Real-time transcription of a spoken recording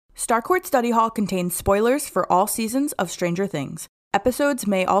Starcourt Study Hall contains spoilers for all seasons of Stranger Things. Episodes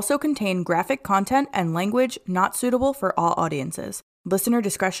may also contain graphic content and language not suitable for all audiences. Listener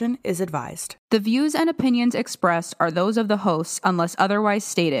discretion is advised. The views and opinions expressed are those of the hosts unless otherwise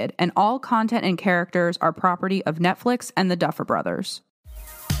stated, and all content and characters are property of Netflix and the Duffer Brothers.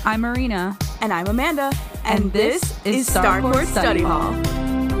 I'm Marina. And I'm Amanda. And this is Starcourt Study Hall.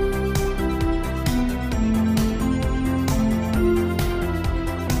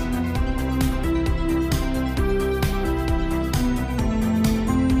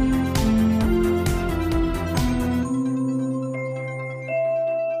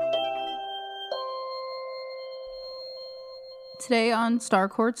 Today on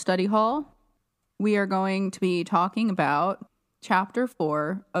Starcourt Study Hall, we are going to be talking about Chapter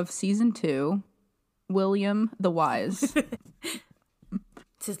 4 of Season 2, William the Wise.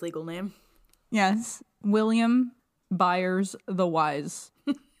 It's his legal name. Yes, William Byers the Wise.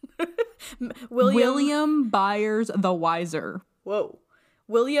 William Byers the Wiser. Whoa.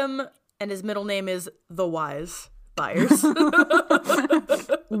 William, and his middle name is the Wise Byers.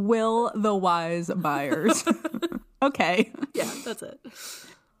 Will the Wise Byers. Okay. Yeah, that's it.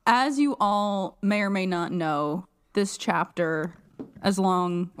 As you all may or may not know, this chapter, as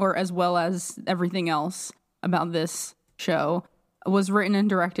well as everything else about this show, was written and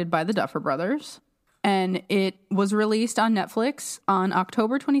directed by the Duffer Brothers, and it was released on Netflix on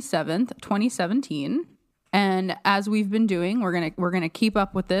October 27th, 2017. And as we've been doing, we're gonna keep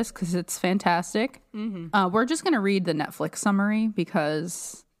up with this because it's fantastic. Mm-hmm. We're just gonna read the Netflix summary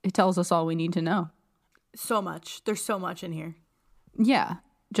because it tells us all we need to know. So much. There's so much in here. Yeah.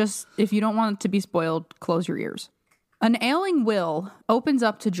 Just, if you don't want it to be spoiled, close your ears. An ailing Will opens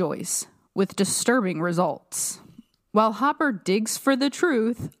up to Joyce with disturbing results. While Hopper digs for the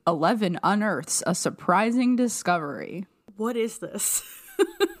truth, Eleven unearths a surprising discovery. What is this?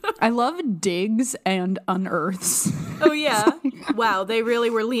 I love digs and unearths. Oh, yeah. Wow, they really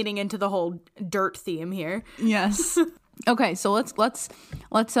were leaning into the whole dirt theme here. Yes. Okay, so let's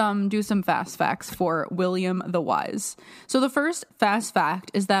do some fast facts for William the Wise. So the first fast fact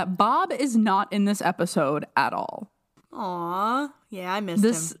is that Bob is not in this episode at all. Aw, yeah, I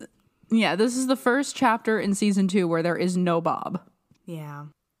missed him. Yeah, this is the first chapter in season 2 where there is no Bob. Yeah.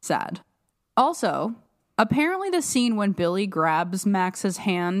 Sad. Also, apparently the scene when Billy grabs Max's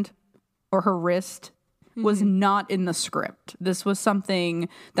hand or her wrist was not in the script. This was something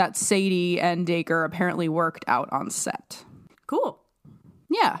that Sadie and Dacre apparently worked out on set. Cool.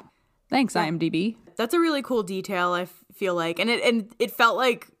 Yeah. Thanks, yeah. IMDb. That's a really cool detail, I feel like. And it felt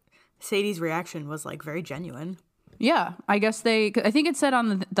like Sadie's reaction was, like, very genuine. Yeah. I think it said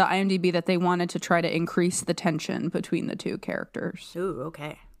on the IMDb that they wanted to try to increase the tension between the two characters. Ooh,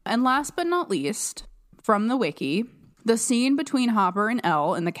 okay. And last but not least, from the wiki, the scene between Hopper and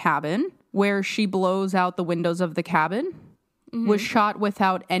Elle in the cabin, where she blows out the windows of the cabin, was shot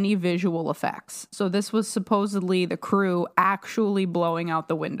without any visual effects. So this was supposedly the crew actually blowing out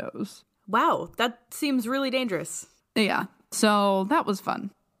the windows. Wow, that seems really dangerous. Yeah, so that was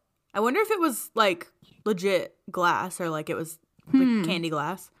fun. I wonder if it was, like, legit glass or, like, it was like candy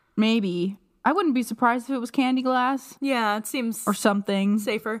glass. Maybe. I wouldn't be surprised if it was candy glass. Yeah, it seems... Or something.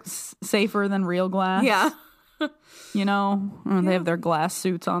 Safer. Safer than real glass. Yeah. You know, they have their glass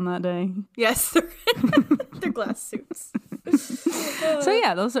suits on that day. Yes, they're glass suits. So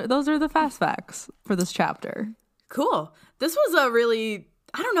yeah, those are the fast facts for this chapter. Cool. This was a really,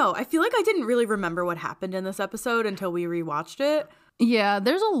 I don't know, I feel like I didn't really remember what happened in this episode until we rewatched it. Yeah,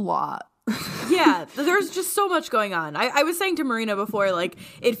 there's a lot. Yeah, there's just so much going on. I was saying to Marina before, like,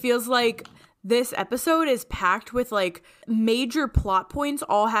 it feels like this episode is packed with, like, major plot points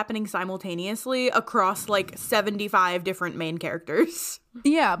all happening simultaneously across, like, 75 different main characters.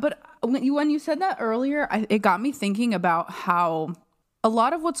 Yeah, but when you said that earlier, it got me thinking about how a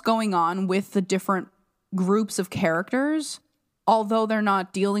lot of what's going on with the different groups of characters, although they're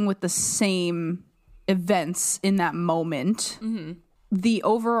not dealing with the same events in that moment, the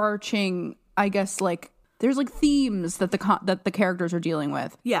overarching, I guess, like, there's, like, themes that the characters are dealing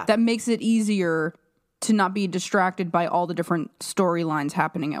with. Yeah. That makes it easier to not be distracted by all the different storylines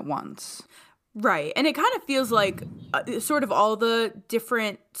happening at once. Right. And it kind of feels like sort of all the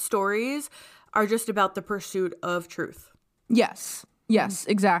different stories are just about the pursuit of truth. Yes. Yes,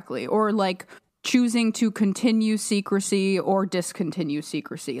 exactly. Or, like, choosing to continue secrecy or discontinue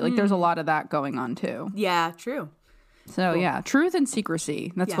secrecy. Like, there's a lot of that going on, too. Yeah, true. So, cool. Yeah, truth and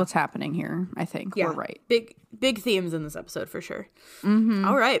secrecy. That's what's happening here, I think. Yeah. We're right. Big themes in this episode, for sure. Mm-hmm.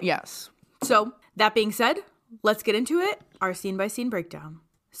 All right. Yes. So, that being said, let's get into it, our scene-by-scene breakdown.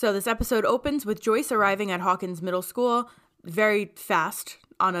 So, this episode opens with Joyce arriving at Hawkins Middle School very fast,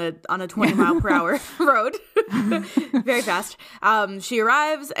 on a 20-mile-per-hour road. Very fast. She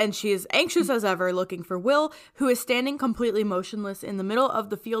arrives, and she is anxious as ever, looking for Will, who is standing completely motionless in the middle of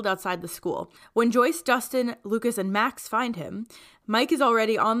the field outside the school. When Joyce, Dustin, Lucas, and Max find him, Mike is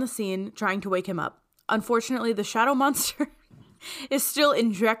already on the scene, trying to wake him up. Unfortunately, the shadow monster is still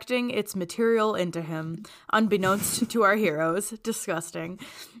injecting its material into him, unbeknownst to our heroes. Disgusting.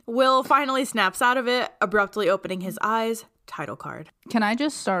 Will finally snaps out of it, abruptly opening his eyes. Title card. Can I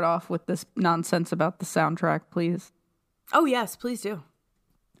just start off with this nonsense about the soundtrack, please? Oh, yes, please do.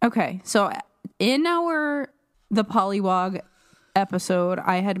 Okay, so in the Pollywog episode,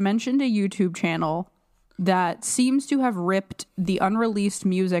 I had mentioned a YouTube channel that seems to have ripped the unreleased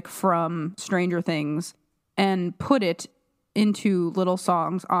music from Stranger Things and put it into little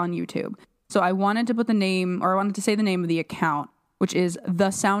songs on YouTube. So I wanted to say the name of the account, which is The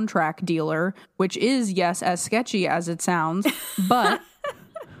Soundtrack Dealer, which is, yes, as sketchy as it sounds, but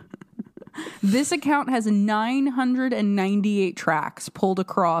this account has 998 tracks pulled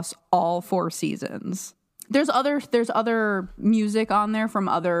across all 4 seasons. There's other music on there from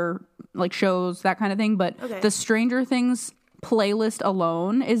other like shows, that kind of thing, but the Stranger Things playlist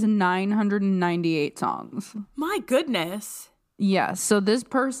alone is 998 songs. My goodness. Yes, so this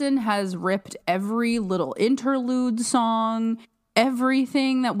person has ripped every little interlude song,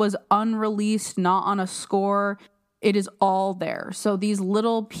 everything that was unreleased, not on a score. It is all there. So these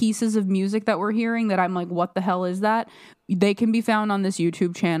little pieces of music that we're hearing that I'm like, what the hell is that? They can be found on this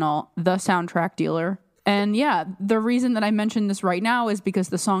YouTube channel, The Soundtrack Dealer. And yeah, the reason that I mentioned this right now is because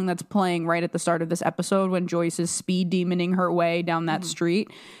the song that's playing right at the start of this episode when Joyce is speed demoning her way down that street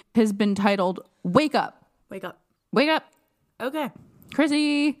has been titled Wake Up. Wake up. Wake up. Okay.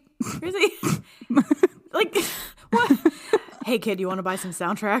 Chrissy. Like, what? Hey, kid, you want to buy some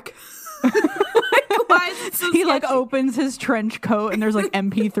soundtrack? Like, why is it so He sketchy? like opens his trench coat and there's like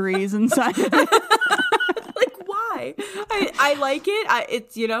MP3s inside of it. Like, why? I like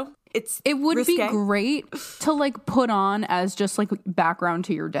it. It would risque. Be great to like put on as just like background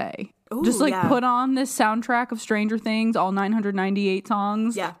to your day. Ooh, just like put on this soundtrack of Stranger Things, all 998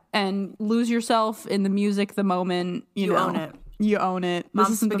 songs, and lose yourself in the music, the moment. You know, own it. You own it. Mom's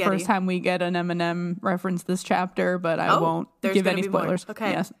this isn't spaghetti. the first time we get an Eminem reference this chapter, but I won't give any spoilers. More.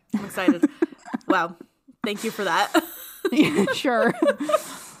 Okay, yes. I'm excited. Wow, thank you for that. Yeah, sure.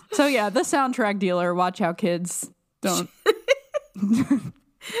 So yeah, The Soundtrack Dealer. Watch out, kids. Don't.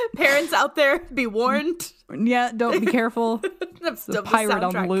 Parents out there, be warned. Yeah, don't be careful. The pirate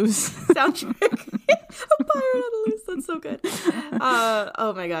on the loose. Soundtrack. A pirate on the loose. That's so good.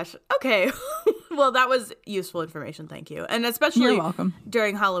 Oh my gosh. Okay. Well, that was useful information. Thank you. And especially You're welcome.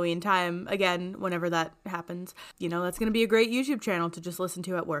 During Halloween time, again, whenever that happens, that's going to be a great YouTube channel to just listen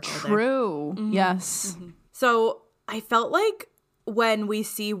to at work. True. Mm-hmm. Yes. Mm-hmm. So I felt like when we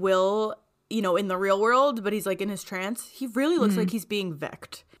see Will, in the real world, but he's like in his trance, he really looks like he's being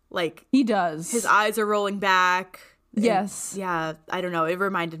Vec'd. Like he does. His eyes are rolling back. Yes. Yeah, I don't know. It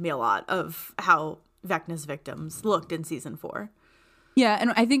reminded me a lot of how Vecna's victims looked in season 4. Yeah,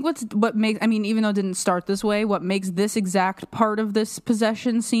 and I think what makes, even though it didn't start this way, what makes this exact part of this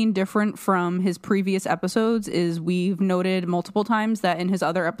possession scene different from his previous episodes is we've noted multiple times that in his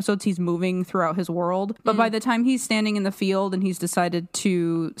other episodes he's moving throughout his world. But by the time he's standing in the field and he's decided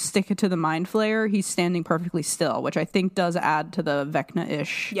to stick it to the Mind Flayer, he's standing perfectly still, which I think does add to the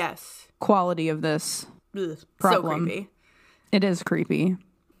Vecna-ish quality of this problem. So creepy. It is creepy.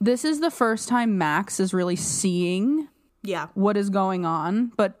 This is the first time Max is really seeing what is going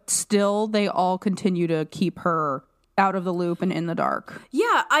on, but still they all continue to keep her out of the loop and in the dark.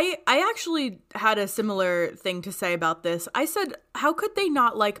 Yeah, I actually had a similar thing to say about this. I said, how could they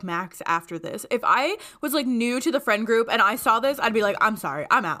not like Max after this? If I was like new to the friend group and I saw this, I'd be like, I'm sorry,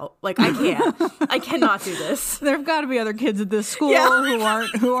 I'm out. Like, I can't. I cannot do this. There've got to be other kids at this school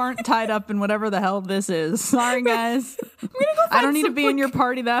who aren't tied up in whatever the hell this is. Sorry, guys. I'm gonna go I don't need to be in your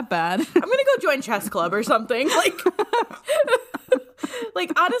party that bad. I'm gonna go join chess club or something.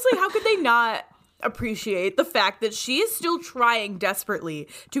 Like honestly, how could they not appreciate the fact that she is still trying desperately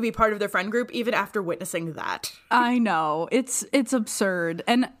to be part of their friend group even after witnessing that? I know. It's absurd.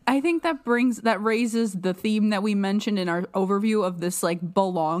 And I think that raises the theme that we mentioned in our overview of this like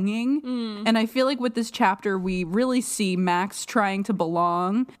belonging. And I feel like with this chapter we really see Max trying to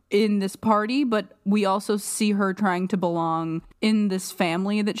belong in this party, but we also see her trying to belong in this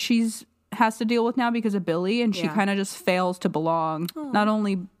family that she's has to deal with now because of Billy, and she kind of just fails to belong, not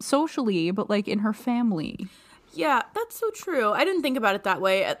only socially, but like in her family. Yeah, that's so true. I didn't think about it that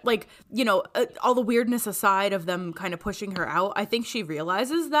way. Like, all the weirdness aside of them kind of pushing her out, I think she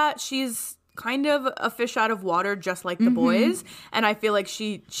realizes that she's kind of a fish out of water, just like the boys. And I feel like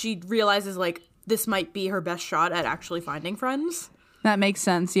she realizes like this might be her best shot at actually finding friends. That makes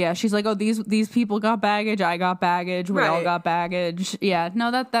sense. Yeah. She's like, oh, these people got baggage. I got baggage. We all got baggage. Yeah.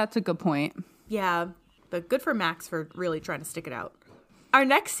 No, that's a good point. Yeah. But good for Max for really trying to stick it out. Our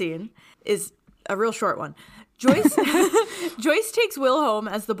next scene is a real short one. Joyce takes Will home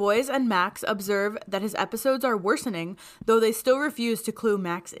as the boys and Max observe that his episodes are worsening, though they still refuse to clue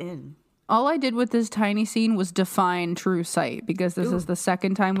Max in. All I did with this tiny scene was define true sight, because this is the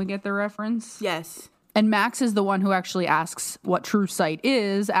second time we get the reference. Yes. And Max is the one who actually asks what true sight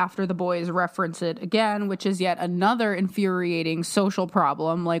is after the boys reference it again, which is yet another infuriating social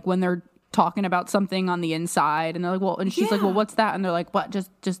problem. Like when they're talking about something on the inside and they're like, well, and she's like, well, what's that? And they're like, what? Just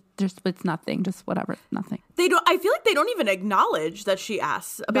it's nothing. Just whatever. Nothing. I feel like they don't even acknowledge that she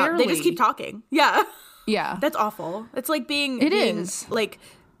asks about. Barely. They just keep talking. Yeah. Yeah. That's awful. It's like being like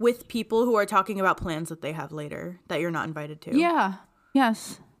with people who are talking about plans that they have later that you're not invited to. Yeah.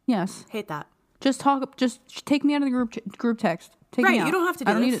 Yes. Hate that. Just take me out of the group text. Take me out. You don't have to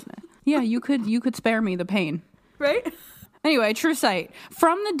do this. Need it. Yeah, you could spare me the pain. Right? Anyway, true sight.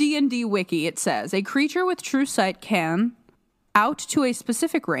 From the D&D wiki, it says, a creature with true sight can, out to a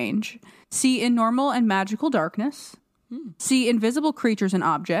specific range, see in normal and magical darkness, see invisible creatures and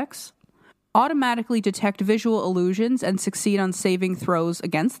objects, automatically detect visual illusions and succeed on saving throws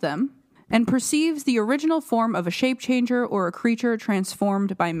against them, and perceives the original form of a shape changer or a creature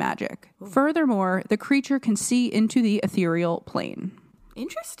transformed by magic. Ooh. Furthermore, the creature can see into the ethereal plane.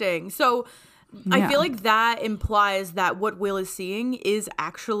 Interesting. So I feel like that implies that what Will is seeing is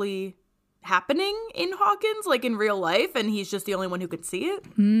actually happening in Hawkins, like in real life, and he's just the only one who could see it.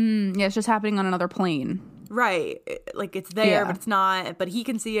 Yeah, it's just happening on another plane. Right. Like it's there, but it's not, but he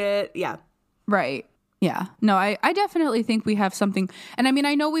can see it. Yeah. Right. Yeah. No, I definitely think we have something. And I mean,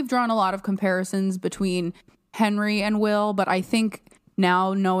 I know we've drawn a lot of comparisons between Henry and Will, but I think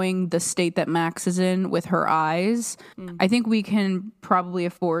now knowing the state that Max is in with her eyes, I think we can probably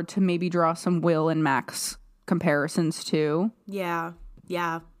afford to maybe draw some Will and Max comparisons too. Yeah.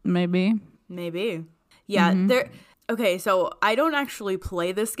 Yeah. Maybe. Yeah. Okay, so I don't actually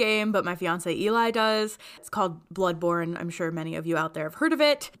play this game, but my fiance Eli does. It's called Bloodborne. I'm sure many of you out there have heard of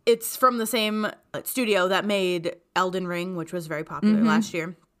it. It's from the same studio that made Elden Ring, which was very popular last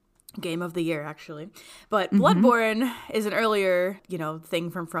year. Game of the year, actually. But Bloodborne is an earlier,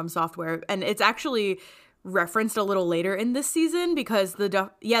 thing from Software, and it's actually referenced a little later in this season because the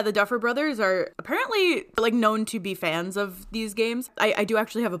Duffer Brothers are apparently like known to be fans of these games. I do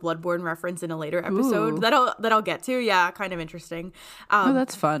actually have a Bloodborne reference in a later episode that I'll get to. Yeah, kind of interesting. Oh,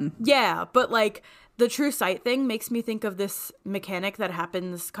 that's fun. Yeah, but like the true sight thing makes me think of this mechanic that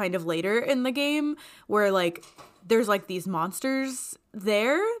happens kind of later in the game where like there's like these monsters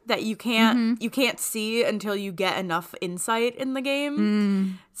there that you can't see until you get enough insight in the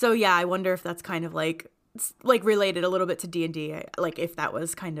game. So yeah, I wonder if that's kind of like related a little bit to D&D, like if that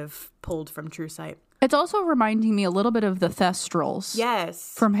was kind of pulled from True Sight. It's also reminding me a little bit of the Thestrals.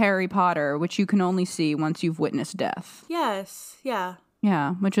 Yes. From Harry Potter, which you can only see once you've witnessed death. Yes. Yeah.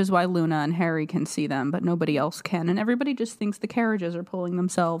 Yeah, which is why Luna and Harry can see them, but nobody else can. And everybody just thinks the carriages are pulling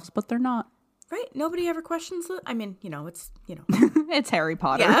themselves, but they're not. Right? Nobody ever questions it. I mean, it's, It's Harry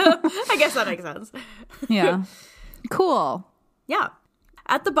Potter. Yeah, I guess that makes sense. Yeah. Cool. Yeah.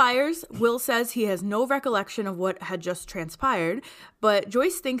 At the Byers, Will says he has no recollection of what had just transpired, but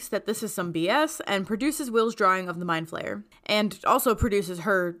Joyce thinks that this is some BS and produces Will's drawing of the Mind Flayer, and also produces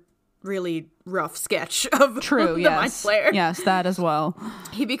her really rough sketch of the Mind Flayer. Yes, that as well.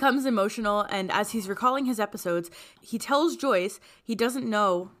 He becomes emotional, and as he's recalling his episodes, he tells Joyce he doesn't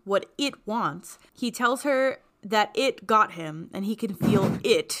know what it wants. He tells her that it got him, and he can feel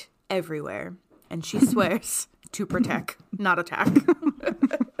it everywhere. And she swears to protect, not attack.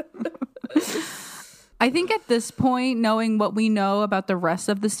 I think at this point, knowing what we know about the rest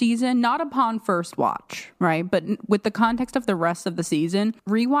of the season, not upon first watch, right? But with the context of the rest of the season,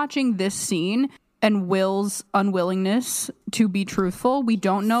 rewatching this scene and Will's unwillingness to be truthful, we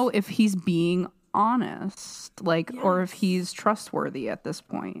don't know if he's being honest, or if he's trustworthy at this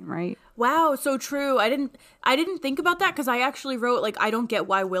point, right? Wow, so true. I didn't think about that because I actually wrote I don't get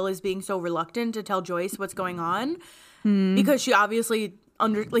why Will is being so reluctant to tell Joyce what's going on because she obviously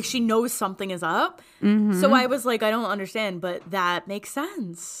she knows something is up. So I was like, I don't understand, but that makes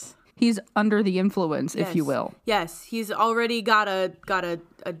sense. He's under the influence, if you will. Yes, he's already got a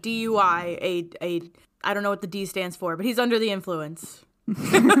DUI, a I don't know what the D stands for, but he's under the influence.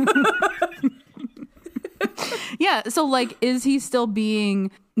 Yeah, so is he still being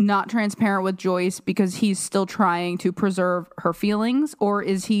not transparent with Joyce because he's still trying to preserve her feelings, or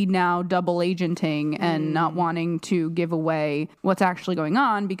is he now double agenting and not wanting to give away what's actually going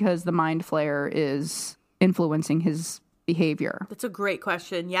on because the mind flayer is influencing his behavior? That's a great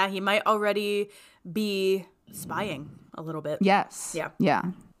question. Yeah, he might already be spying a little bit. Yes. Yeah.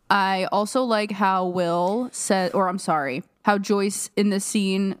 I also like how how Joyce in this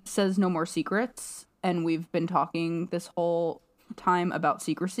scene says no more secrets. And we've been talking this whole time about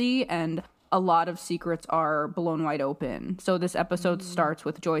secrecy, and a lot of secrets are blown wide open. So this episode starts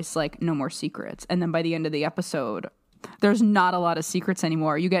with Joyce like, no more secrets. And then by the end of the episode, there's not a lot of secrets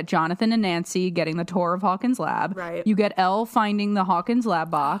anymore. You get Jonathan and Nancy getting the tour of Hawkins' lab. Right. You get Elle finding the Hawkins lab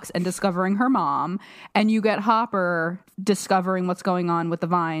box and discovering her mom. And you get Hopper discovering what's going on with the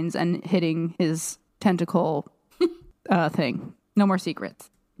vines and hitting his tentacle thing. No more secrets.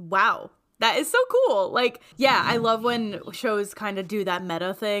 Wow. That is so cool. Like, yeah, I love when shows kind of do that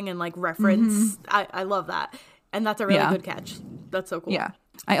meta thing and like reference. I love that. And that's a really good catch. That's so cool. Yeah.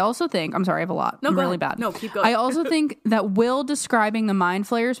 I also think, I'm sorry, I have a lot. No, I'm go really ahead. bad. No, keep going. I also think that Will describing the Mind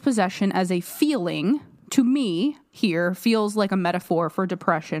Flayer's possession as a feeling, to me, here, feels like a metaphor for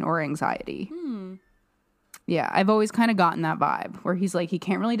depression or anxiety. Yeah, I've always kind of gotten that vibe where he's like, he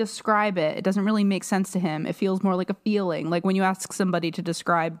can't really describe it. It doesn't really make sense to him. It feels more like a feeling. Like when you ask somebody to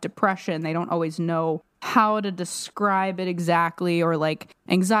describe depression, they don't always know how to describe it exactly, or like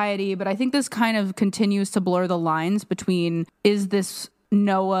anxiety. But I think this kind of continues to blur the lines between, is this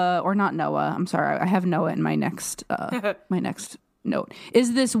Noah or not Noah? I'm sorry, I have Noah in my next note.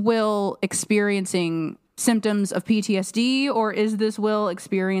 Is this Will experiencing symptoms of PTSD, or is this Will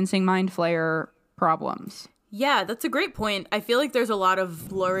experiencing Mind Flayer problems? Yeah, that's a great point. I feel like there's a lot of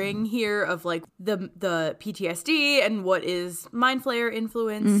blurring here of like the PTSD and what is Mind Flayer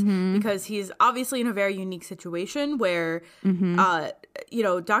influence, because he's obviously in a very unique situation where,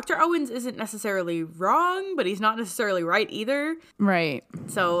 Dr. Owens isn't necessarily wrong, but he's not necessarily right either. Right.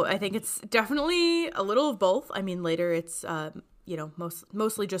 So I think it's definitely a little of both. I mean, later it's,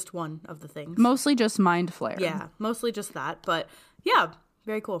 mostly just one of the things. Mostly just Mind Flayer. Yeah, mostly just that. But yeah,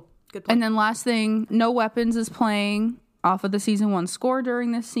 very cool. Good point. And then last thing, No Weapons is playing off of the season 1 score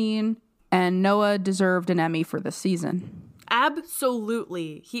during this scene, and Noah deserved an Emmy for this season.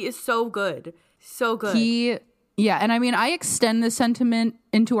 Absolutely. He is so good. So good. And I mean, I extend this sentiment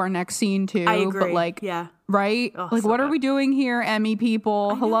into our next scene too. I agree. But like, yeah. Right? Oh, like, so what good. are we doing here, Emmy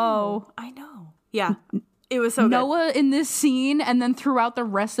people? Hello. I know. Yeah. It was so good. Noah in this scene, and then throughout the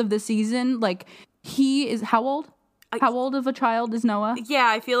rest of the season, like, he is, how old? How old of a child is Noah? Yeah,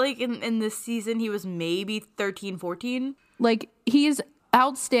 I feel like in this season he was maybe 13, 14. Like, he is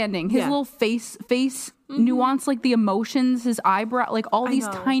outstanding. His little face nuance, like the emotions, his eyebrow, like all these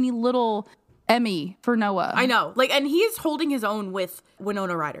tiny little Emmy for Noah. I know. Like, and he's holding his own with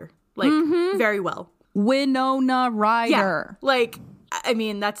Winona Ryder. Like, very well. Winona Ryder. Yeah. Like, I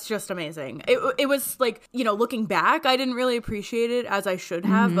mean, that's just amazing. It was like, looking back, I didn't really appreciate it as I should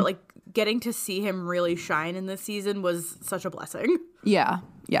have, but like, getting to see him really shine in this season was such a blessing. Yeah.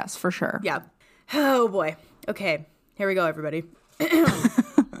 Yes, for sure. Yeah. Oh, boy. Okay. Here we go, everybody.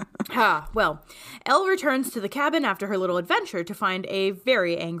 Well, Elle returns to the cabin after her little adventure to find a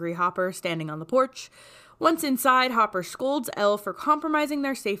very angry Hopper standing on the porch. Once inside, Hopper scolds Elle for compromising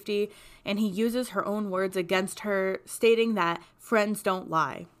their safety, and he uses her own words against her, stating that friends don't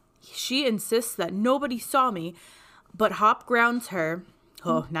lie. She insists that nobody saw me, but Hop grounds her.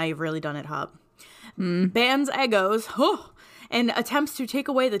 Oh, now you've really done it, Hop. Bans egos, and attempts to take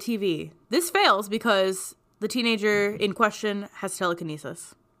away the TV. This fails because the teenager in question has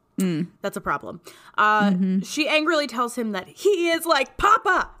telekinesis. That's a problem. She angrily tells him that he is like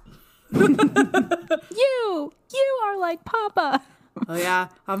Papa. You are like Papa. Oh, yeah.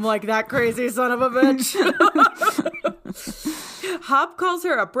 I'm like that crazy son of a bitch. Hop calls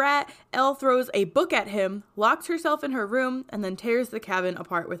her a brat. Elle throws a book at him, locks herself in her room, and then tears the cabin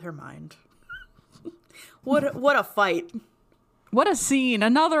apart with her mind. What a fight. What a scene.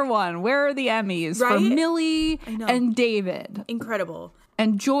 Another one. Where are the Emmys? Right? For Millie and David. Incredible.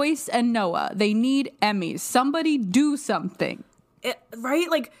 And Joyce and Noah. They need Emmys. Somebody do something. Right?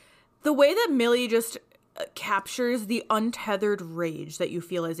 Like, the way that Millie just captures the untethered rage that you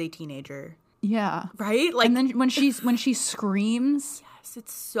feel as a teenager. Yeah. Right? Like, and then when she screams. Yes,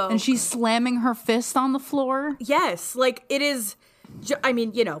 it's so And she's slamming her fist on the floor. Yes. Like, it is, I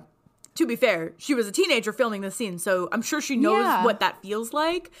mean, to be fair, she was a teenager filming this scene, so I'm sure she knows what that feels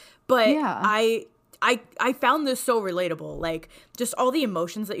like. But I found this so relatable. Like, just all the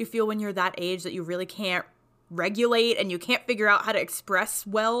emotions that you feel when you're that age that you really can't regulate and you can't figure out how to express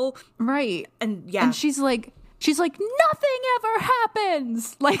well. Right. And yeah. And she's like, she's like, nothing ever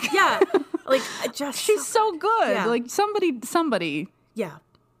happens. Like, Yeah. Like, just. she's so good. Yeah. Like, somebody Yeah.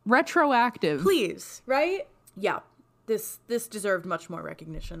 retroactive. Please, right? Yeah. This deserved much more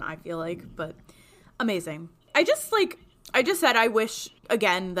recognition, I feel like, but amazing. I just said I wish,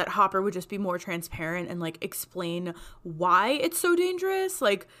 again, that Hopper would just be more transparent and, like, explain why it's so dangerous.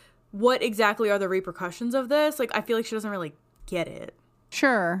 Like, what exactly are the repercussions of this? Like, I feel like she doesn't really get it.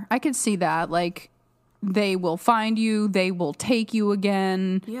 Sure, I could see that. Like, they will find you, they will take you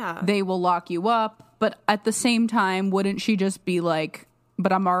again, Yeah. they will lock you up. But at the same time, wouldn't she just be like,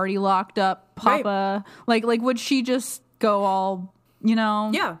 but I'm already locked up, Papa? Right. Like, would she just go all, you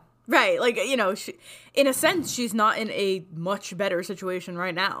know? Yeah. Right. Like, you know, she, in a sense, she's not in a much better situation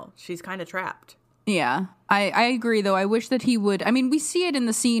right now. She's kind of trapped. Yeah. I agree, though. I wish that he would. I mean, we see it in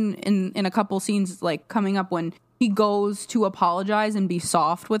the scene, in a couple scenes, like, coming up when he goes to apologize and be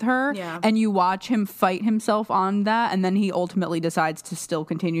soft with her. Yeah. And you watch him fight himself on that, and then he ultimately decides to still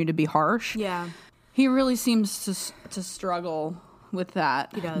continue to be harsh. Yeah. He really seems to struggle with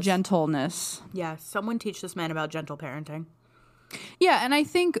that. He does. Gentleness. Yeah. Someone teach this man about gentle parenting. Yeah, and I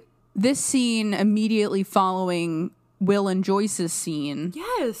think this scene immediately following Will and Joyce's scene,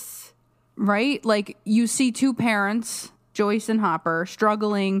 Yes. right? Like, you see two parents, Joyce and Hopper,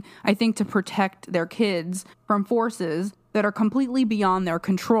 struggling, I think, to protect their kids from forces that are completely beyond their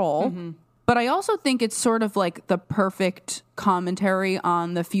control. Mm-hmm. But I also think it's sort of like the perfect commentary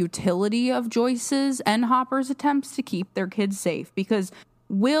on the futility of Joyce's and Hopper's attempts to keep their kids safe, because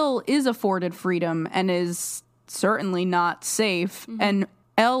Will is afforded freedom and is certainly not safe, and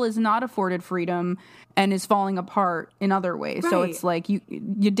Elle is not afforded freedom and is falling apart in other ways. So it's like you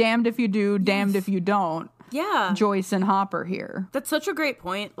damned if you do, damned if you don't. Yeah. Joyce and Hopper here. That's such a great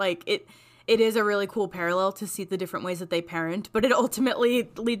point. Like, it is a really cool parallel to see the different ways that they parent, but it ultimately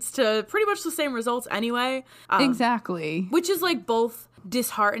leads to pretty much the same results anyway. Exactly. Which is, like, both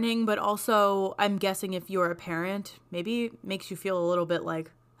disheartening, but also, I'm guessing if you're a parent, maybe makes you feel a little bit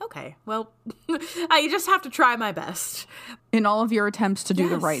like, okay, well, I just have to try my best. In all of your attempts to do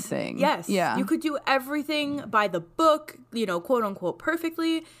the right thing. Yes. Yeah. You could do everything by the book, you know, quote unquote,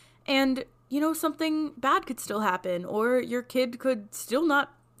 perfectly, and, you know, something bad could still happen, or your kid could still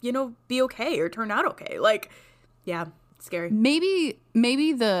not, you know, be okay or turn out okay. Like, yeah, it's scary. Maybe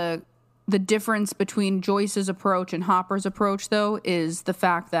the difference between Joyce's approach and Hopper's approach, though, is the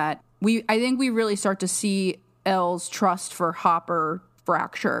fact that I think we really start to see Elle's trust for Hopper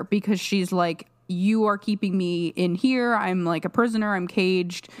fracture, because she's like, you are keeping me in here, I'm like a prisoner, I'm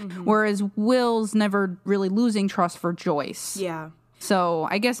caged. Whereas Will's never really losing trust for Joyce. Yeah. So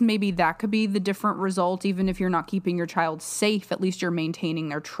I guess maybe that could be the different result. Even if you're not keeping your child safe, at least you're maintaining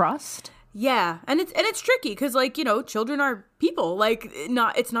their trust. Yeah, and it's tricky because, like, you know, children are people. Like,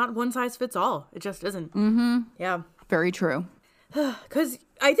 it's not one size fits all. It just isn't. Yeah. Very true. Because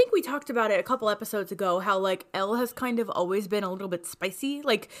I think we talked about it a couple episodes ago, how, like, Elle has kind of always been a little bit spicy.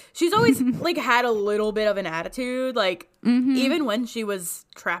 Like, she's always, like, had a little bit of an attitude, like, even when she was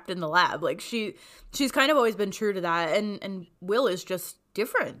trapped in the lab. Like, she's kind of always been true to that, and Will is just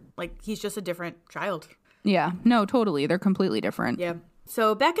different. Like, he's just a different child. Yeah, no, totally. They're completely different. Yeah.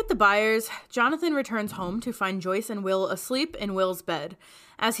 So back at the Byers, Jonathan returns home to find Joyce and Will asleep in Will's bed.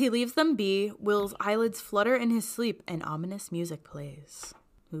 As he leaves them be, Will's eyelids flutter in his sleep and ominous music plays.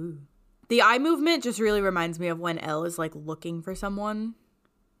 Ooh. The eye movement just really reminds me of when Elle is, like, looking for someone.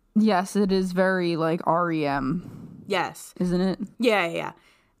 Yes, it is very, like, REM. Yes. Isn't it? Yeah.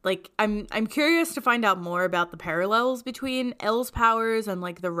 Like, I'm curious to find out more about the parallels between Elle's powers and,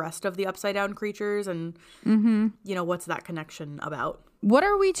 like, the rest of the Upside Down creatures, and, you know, what's that connection about? What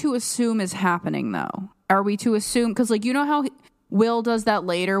are we to assume is happening, though? Are we to assume, because, like, you know how Will does that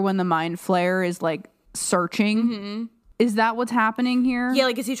later when the Mind Flayer is, like, searching? Is that what's happening here? Yeah,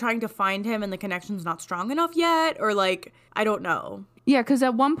 like, is he trying to find him and the connection's not strong enough yet? Or, like, I don't know. Yeah, because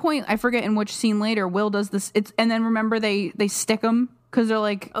at one point, I forget in which scene later, Will does this, and then remember they stick him, because they're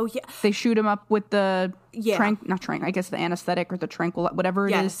like, oh, yeah, they shoot him up with the, I guess the anesthetic or the tranquil, whatever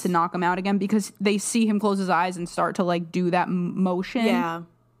it is, to knock him out again, because they see him close his eyes and start to, like, do that motion. Yeah.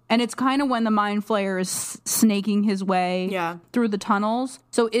 And it's kind of when the Mind Flayer is snaking his way through the tunnels.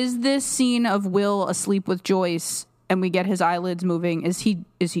 So is this scene of Will asleep with Joyce and we get his eyelids moving, is he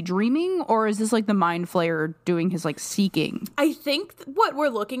dreaming, or is this like the Mind Flayer doing his, like, seeking? I think what we're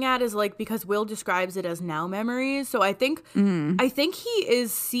looking at is, like, because Will describes it as now memories, so I think he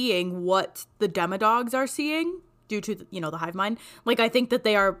is seeing what the Demodogs are seeing due to the hive mind. Like, I think that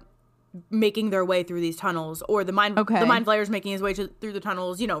they are making their way through these tunnels, or the Mind Flayer's making his way through the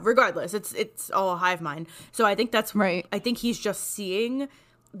tunnels. You know, regardless, it's all hive mind. So I think that's right. I think he's just seeing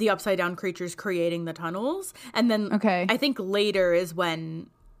the upside down creatures creating the tunnels. And then Okay. I think later is when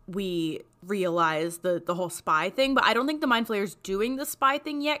we realize the whole spy thing. But I don't think the Mind Flayer's doing the spy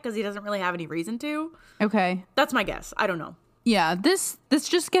thing yet because he doesn't really have any reason to. Okay. That's my guess. I don't know. Yeah, this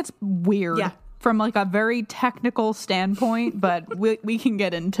just gets weird. Yeah. From like a very technical standpoint, but we can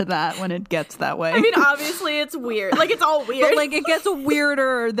get into that when it gets that way. I mean, obviously it's weird. Like, it's all weird. But like it gets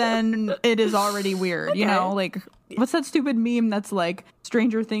weirder than it is already weird, you know? Like, what's that stupid meme that's like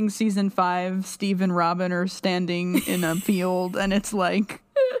Stranger Things season 5, Steve and Robin are standing in a field and it's like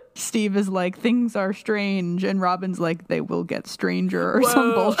Steve is like, things are strange, and Robin's like, they will get stranger, or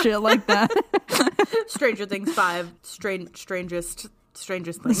some bullshit like that. Stranger Things 5, strangest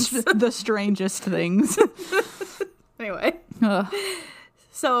things. The strangest things. Anyway. Ugh.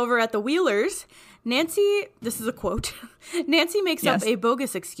 So over at the Wheelers, Nancy, this is a quote, Nancy makes up a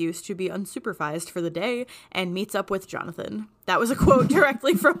bogus excuse to be unsupervised for the day and meets up with Jonathan. That was a quote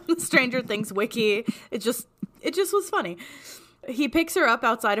directly from the Stranger Things wiki. It just was funny. He picks her up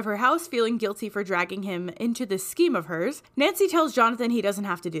outside of her house, feeling guilty for dragging him into this scheme of hers. Nancy tells Jonathan he doesn't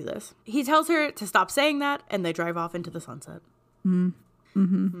have to do this. He tells her to stop saying that, and they drive off into the sunset.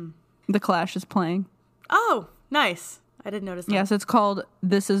 The Clash is playing. Oh, nice. I didn't notice that. Yes, it's called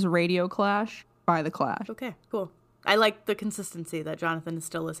This Is Radio Clash by The Clash. Okay, cool. I like the consistency that Jonathan is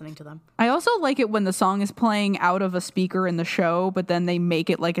still listening to them. I also like it when the song is playing out of a speaker in the show, but then they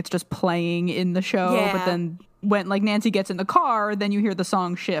make it like it's just playing in the show. Yeah. But then when like Nancy gets in the car, then you hear the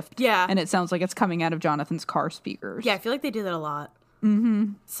song shift. Yeah. And it sounds like it's coming out of Jonathan's car speakers. Yeah, I feel like they do that a lot.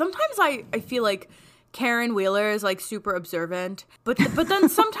 Mm-hmm. Sometimes I feel like Karen Wheeler is like super observant, but then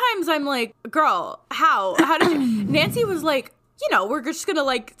sometimes I'm like, girl, how did you? Nancy was like, you know, we're just gonna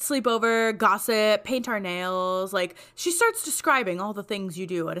like sleep over, gossip, paint our nails. Like, she starts describing all the things you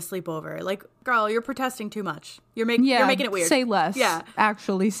do at a sleepover. Like, girl, you're protesting too much. You're making it weird. Say less. Yeah,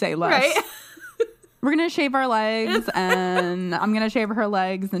 Actually, say less. right. We're gonna shave our legs, and I'm gonna shave her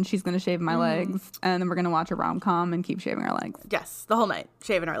legs, and she's gonna shave my legs, and then we're gonna watch a rom-com and keep shaving our legs. Yes, the whole night,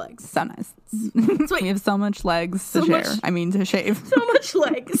 shaving our legs. So nice. Sweet. We have so much legs to share. I mean, to shave. So much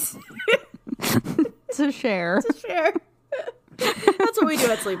legs To share. to share. That's what we do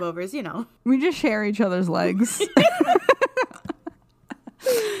at sleepovers, you know. We just share each other's legs.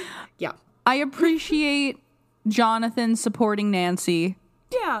 Yeah. I appreciate Jonathan supporting Nancy.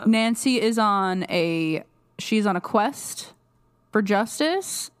 Yeah. Nancy is she's on a quest for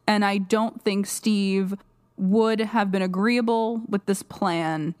justice, and I don't think Steve would have been agreeable with this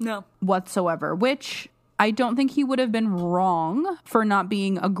plan whatsoever, which I don't think he would have been wrong for not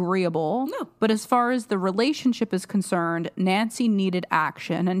being agreeable. No. But as far as the relationship is concerned, Nancy needed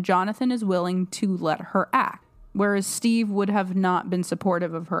action, and Jonathan is willing to let her act, whereas Steve would have not been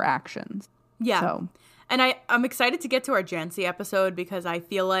supportive of her actions. Yeah. So. And I'm excited to get to our Jancy episode because I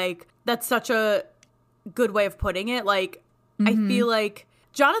feel like that's such a good way of putting it. Like, I feel like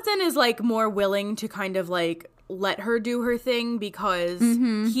Jonathan is like more willing to kind of like let her do her thing because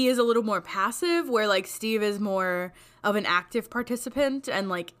he is a little more passive, where like Steve is more of an active participant and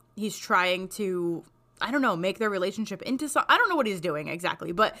like he's trying to, I don't know, make their relationship into I don't know what he's doing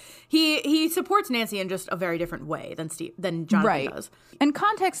exactly, but he supports Nancy in just a very different way than Jonathan does. And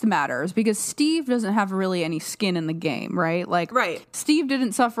context matters because Steve doesn't have really any skin in the game, right? Like, Steve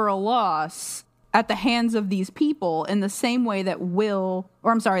didn't suffer a loss at the hands of these people in the same way that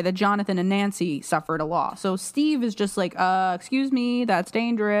that Jonathan and Nancy suffered a loss. So Steve is just like, excuse me, that's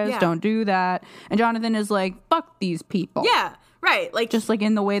dangerous. Don't do that. And Jonathan is like, fuck these people. Yeah. Right. Like, just like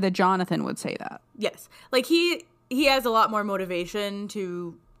in the way that Jonathan would say that. Yes. Like he has a lot more motivation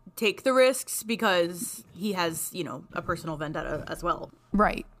to take the risks because he has, you know, a personal vendetta as well.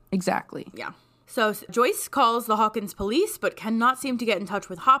 Right. Exactly. Yeah. So Joyce calls the Hawkins police, but cannot seem to get in touch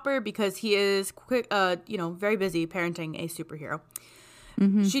with Hopper because he is, very busy parenting a superhero.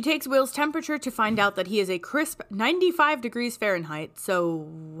 Mm-hmm. She takes Will's temperature to find out that he is a crisp 95 degrees Fahrenheit, so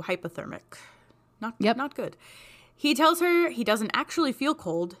hypothermic. Not good. He tells her he doesn't actually feel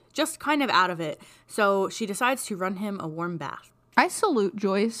cold, just kind of out of it, so she decides to run him a warm bath. I salute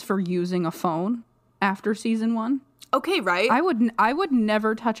Joyce for using a phone after season 1. Okay, right? I would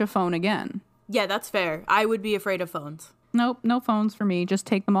never touch a phone again. Yeah, that's fair. I would be afraid of phones. Nope, no phones for me. Just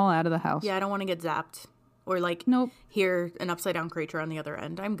take them all out of the house. Yeah, I don't want to get zapped or hear an upside down creature on the other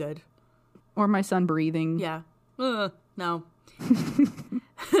end. I'm good. Or my son breathing. Yeah. No.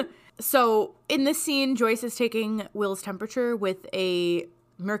 So in this scene, Joyce is taking Will's temperature with a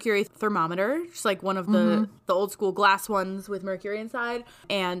mercury thermometer, just like one of the old school glass ones with mercury inside.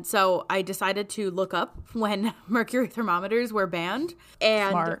 And so I decided to look up when mercury thermometers were banned.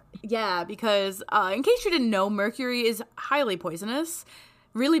 And Smart. Yeah, because in case you didn't know, mercury is highly poisonous.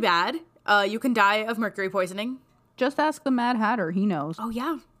 really bad. You can die of mercury poisoning. Just ask the Mad Hatter. He knows. Oh,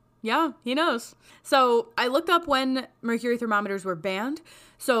 yeah. Yeah, he knows. So I looked up when mercury thermometers were banned.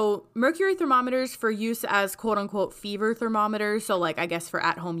 So mercury thermometers for use as quote unquote fever thermometers, so like I guess for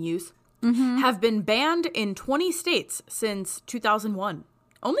at-home use, have been banned in 20 states since 2001.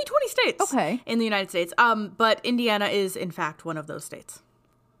 Only 20 states in the United States. But Indiana is in fact one of those states.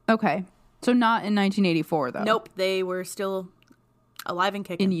 Okay. So not in 1984 though. Nope, they were still alive and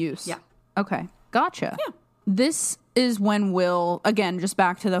kicking. In use. Yeah. Okay. Gotcha. Yeah. This is when Will, again, just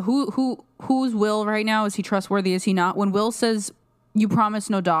back to the who's Will right now? Is he trustworthy? Is he not? When Will says, you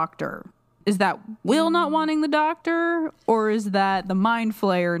promise no doctor, is that Will not wanting the doctor? Or is that the Mind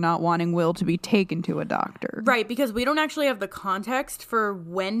Flayer not wanting Will to be taken to a doctor? Right, because we don't actually have the context for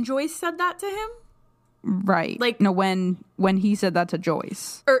when Joyce said that to him. Right. Like, no, when he said that to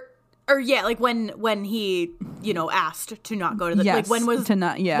Joyce. Or yeah, like when he, asked to not go to the yes, like when was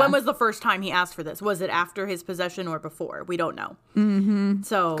when was the first time he asked for this? Was it after his possession or before? We don't know. Mm-hmm.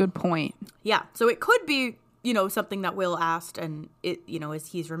 So good point. Yeah. So it could be, something that Will asked and it, as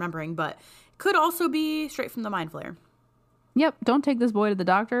he's remembering, but it could also be straight from the Mind Flayer. Yep, don't take this boy to the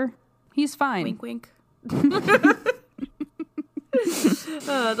doctor. He's fine. Wink wink. The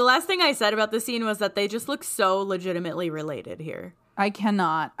last thing I said about the scene was that they just look so legitimately related here. I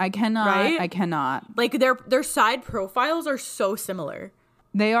cannot. Right? I cannot. Like their side profiles are so similar.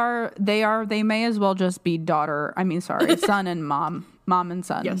 They may as well just be son and mom and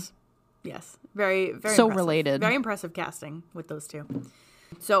son. Yes. Very, very so impressive. related. Very impressive casting with those two.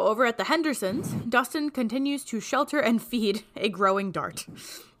 So over at the Hendersons, Dustin continues to shelter and feed a growing Dart.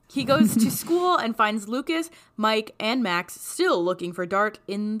 He goes to school and finds Lucas, Mike, and Max still looking for Dart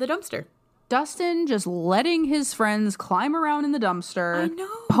in the dumpster. Dustin just letting his friends climb around in the dumpster, I know.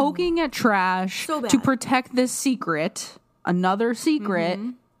 Poking at trash So bad. to protect this secret, another secret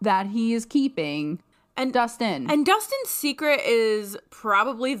that he is keeping. And Dustin's secret is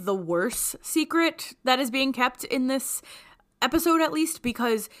probably the worst secret that is being kept in this episode, at least,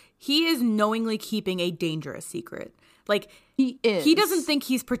 because he is knowingly keeping a dangerous secret. Like, he is. He doesn't think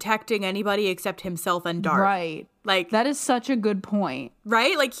he's protecting anybody except himself and Dart. Right. Like, that is such a good point.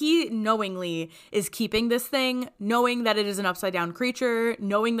 Right? Like, he knowingly is keeping this thing, knowing that it is an upside down creature,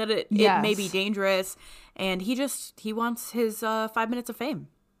 knowing that it may be dangerous, and he wants his 5 minutes of fame.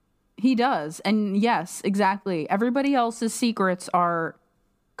 He does. And yes, exactly. Everybody else's secrets are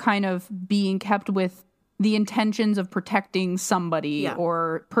kind of being kept with the intentions of protecting somebody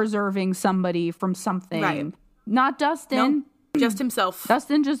or preserving somebody from something. Right. Not Dustin. No, just himself.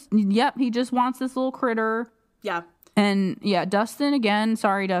 Dustin he just wants this little critter. Yeah. And yeah, Dustin again,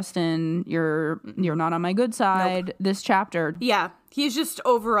 sorry Dustin, you're not on my good side this chapter. Yeah. He's just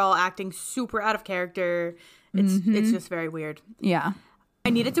overall acting super out of character. It's just very weird. Yeah. I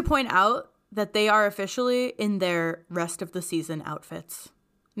needed to point out that they are officially in their rest of the season outfits.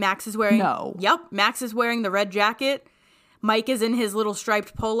 Max is wearing Max is wearing the red jacket. Mike is in his little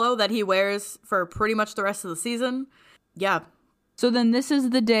striped polo that he wears for pretty much the rest of the season. Yeah. So then this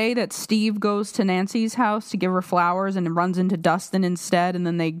is the day that Steve goes to Nancy's house to give her flowers and runs into Dustin instead, and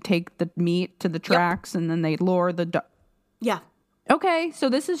then they take the meat to the tracks and then they lure the... Yeah. Okay, so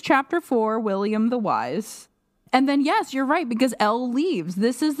this is chapter 4, William the Wise. And then, yes, you're right, because Elle leaves.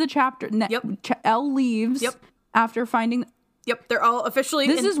 This is the chapter... Elle leaves after finding... Yep, they're all officially...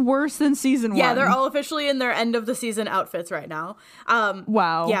 This is worse than season 1. Yeah, they're all officially in their end of the season outfits right now.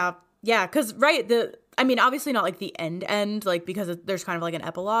 Wow. Yeah, because, obviously not like the end, like, because there's kind of like an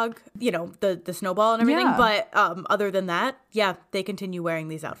epilogue, the snowball and everything. Yeah. But other than that, they continue wearing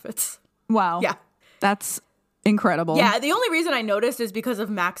these outfits. Wow. Yeah. That's incredible. Yeah, the only reason I noticed is because of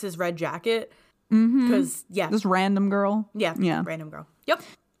Max's red jacket. Because, this random girl. Yeah, random girl. Yep.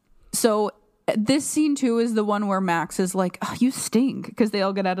 So... this scene, too, is the one where Max is like, oh, you stink, because they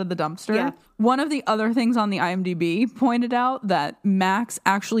all get out of the dumpster. Yeah. One of the other things on the IMDb pointed out that Max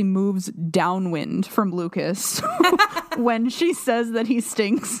actually moves downwind from Lucas when she says that he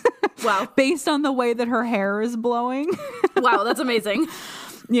stinks. Wow. Based on the way that her hair is blowing. Wow, that's amazing.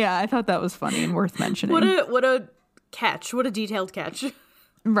 Yeah, I thought that was funny and worth mentioning. What a catch. What a detailed catch.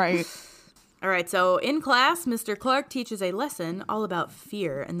 Right. All right, so in class, Mr. Clark teaches a lesson all about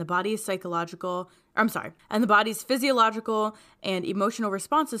fear and the body's physiological and emotional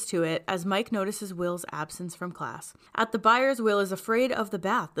responses to it as Mike notices Will's absence from class. At the Byers, Will is afraid of the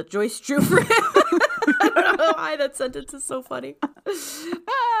bath that Joyce drew for him. I don't know why that sentence is so funny.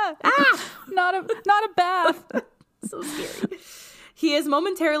 Not a bath. So scary. He is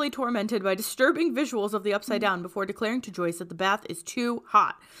momentarily tormented by disturbing visuals of the Upside Down before declaring to Joyce that the bath is too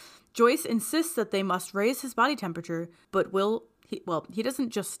hot. Joyce insists that they must raise his body temperature, but Will He doesn't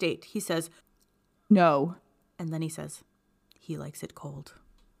just state. He says, no. and then he says, he likes it cold.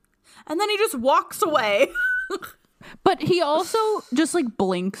 And then he just walks away. But he also just like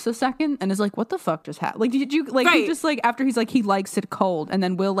blinks a second and is like, what the fuck just happened? Like, did you like, Right. he just like, after he's like, he likes it cold. And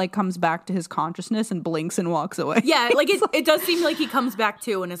then Will like comes back to his consciousness and blinks and walks away. Yeah, like it does seem like he comes back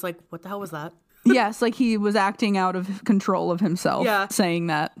too and is like, what the hell was that? Yes, like he was acting out of control of himself. Yeah. Saying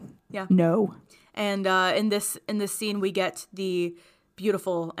that. Yeah. No. And in this scene, we get the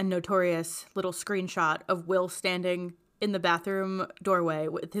beautiful and notorious little screenshot of Will standing in the bathroom doorway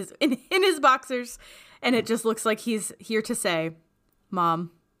with his in his boxers, and it just looks like he's here to say,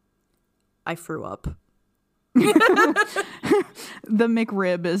 "Mom, I threw up." The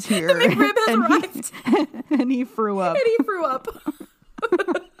McRib is here. The McRib has arrived, and he threw up. and he threw up.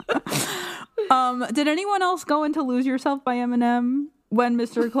 Did anyone else go into "Lose Yourself" by Eminem when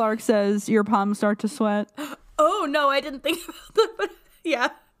Mr. Clark says your palms start to sweat? Oh no, I didn't think about that. But yeah,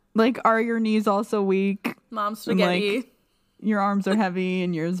 Like, are your knees also weak? Mom spaghetti. Like, your arms are heavy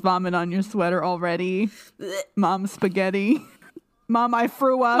and there's vomit on your sweater already. Mom spaghetti. Mom, I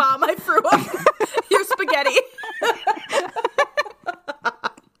threw up. Mom, I threw up. Your spaghetti.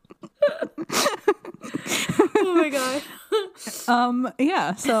 Oh my god.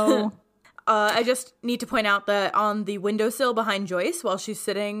 Yeah, so I just need to point out that on the windowsill behind Joyce, while she's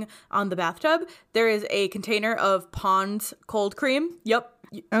sitting on the bathtub, there is a container of Pond's cold cream. Yep.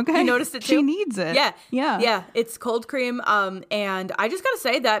 okay. You noticed it too? She needs it. Yeah. Yeah. Yeah. It's cold cream. And I just gotta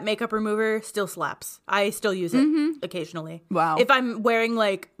say that makeup remover still slaps. I still use it occasionally. Wow. If I'm wearing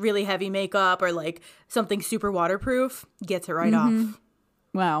like really heavy makeup or like something super waterproof, gets it right off.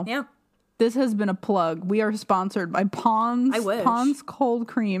 Wow. Yeah. This has been a plug. We are sponsored by Pond's. I wish. Pond's cold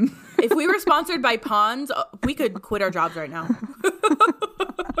cream. If we were sponsored by Pond's, we could quit our jobs right now.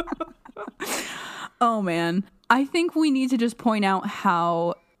 Oh man. I think we need to just point out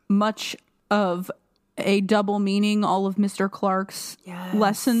how much of a double meaning all of Mr. Clark's Yes.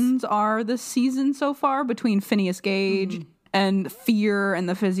 lessons are this season so far, between Phineas Gage and fear and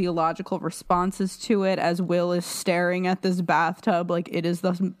the physiological responses to it, as Will is staring at this bathtub like it is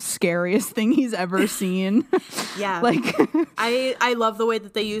the scariest thing he's ever seen. Yeah. Like I love the way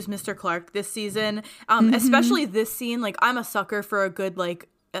that they use Mr. Clark this season, especially this scene. Like, I'm a sucker for a good, like,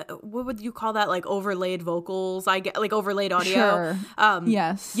 what would you call that? Like, overlaid vocals. I get like overlaid audio. Sure.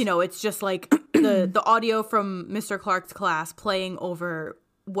 Yes. You know, it's just like the audio from Mr. Clark's class playing over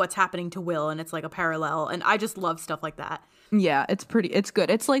what's happening to Will, and it's like a parallel. And I just love stuff like that. Yeah, it's good.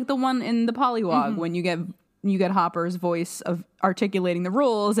 It's like the one in the Pollywog when you get Hopper's voice of articulating the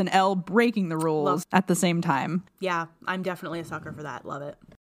rules and Elle breaking the rules at the same time. Yeah, I'm definitely a sucker for that. Love it.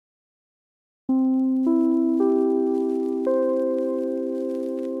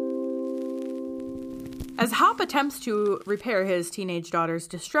 As Hop attempts to repair his teenage daughter's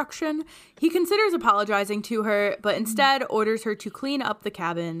destruction, he considers apologizing to her, but instead orders her to clean up the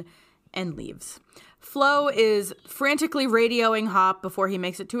cabin and leaves. Flo is frantically radioing Hop before he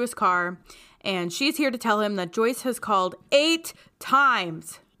makes it to his car, and she's here to tell him that Joyce has called 8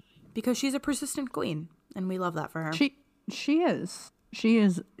 times because she's a persistent queen, and we love that for her. She is.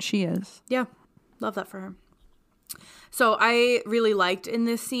 Yeah, love that for her. So I really liked in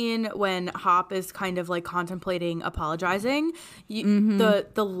this scene when Hop is kind of like contemplating apologizing. The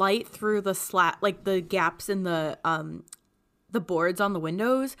light through the like the gaps in the boards on the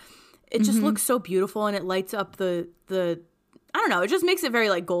windows, it just looks so beautiful, and it lights up the I don't know, it just makes it very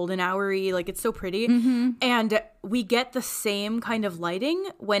like golden hour-y, like it's so pretty. And we get the same kind of lighting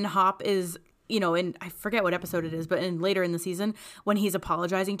when Hop is, you know, in, I forget what episode it is, but later in the season when he's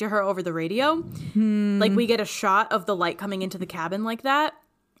apologizing to her over the radio, like we get a shot of the light coming into the cabin like that.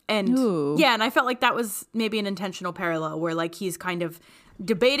 And yeah, and I felt like that was maybe an intentional parallel where like he's kind of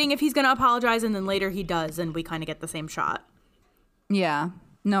debating if he's going to apologize, and then later he does, and we kind of get the same shot. Yeah.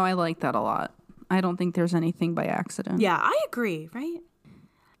 No, I like that a lot. I don't think there's anything by accident. Yeah, I agree, right?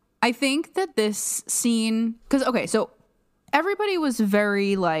 I think that this scene, because, okay, so everybody was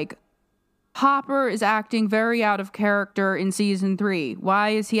very like, Hopper is acting very out of character in season 3. Why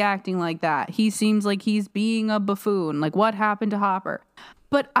is he acting like that? He seems like he's being a buffoon. Like, what happened to Hopper?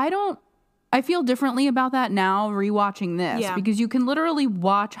 But I feel differently about that now rewatching this, because you can literally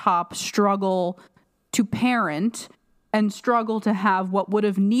watch Hop struggle to parent and struggle to have what would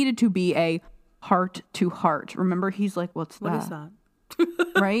have needed to be a heart to heart. Remember, he's like, what's that? What is that?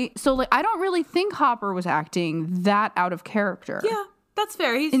 Right? So, like, I don't really think Hopper was acting that out of character. Yeah, that's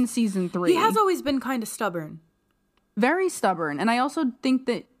fair. He's in season 3. He has always been kind of stubborn. Very stubborn. And I also think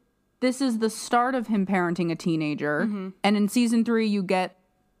that this is the start of him parenting a teenager. And in season 3, you get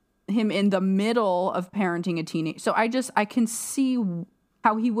him in the middle of parenting a teenage. So I can see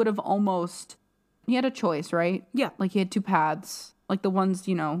how he would have almost, he had a choice, right? Yeah. Like he had two paths, like the ones,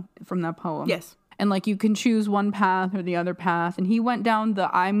 from that poem. Yes. And like you can choose one path or the other path. And he went down the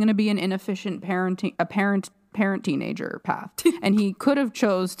I'm going to be an inefficient parent teenager path. And he could have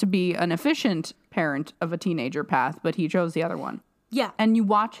chose to be an efficient parent of a teenager path, but he chose the other one. Yeah. And you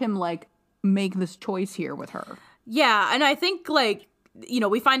watch him like make this choice here with her. Yeah. And I think like,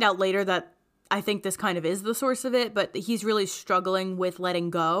 we find out later that I think this kind of is the source of it, but he's really struggling with letting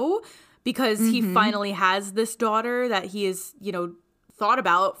go because he finally has this daughter that he is, thought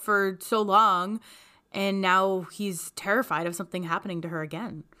about for so long, and now he's terrified of something happening to her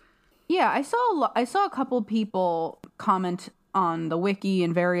again. Yeah, I saw a couple people comment on the wiki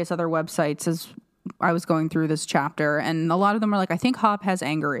and various other websites as I was going through this chapter, and a lot of them are like, I think Hop has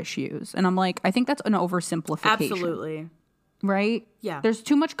anger issues. And I'm like, I think that's an oversimplification. Absolutely. Right? Yeah. There's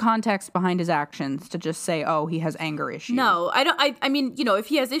too much context behind his actions to just say, oh, he has anger issues. No, I don't. I mean, if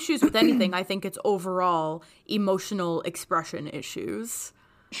he has issues with anything, I think it's overall emotional expression issues.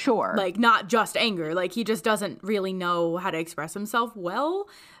 Sure. Like, not just anger. Like, he just doesn't really know how to express himself well.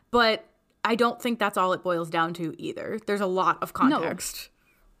 But I don't think that's all it boils down to either. There's a lot of context.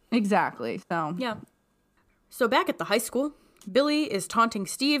 No. Exactly. So. Yeah. So back at the high school, Billy is taunting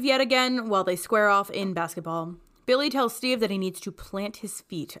Steve yet again while they square off in basketball. Billy tells Steve that he needs to plant his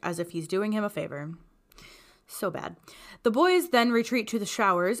feet as if he's doing him a favor. So bad. The boys then retreat to the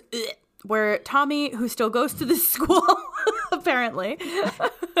showers, where Tommy, who still goes to this school, apparently,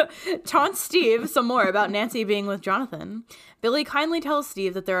 taunts Steve some more about Nancy being with Jonathan. Billy kindly tells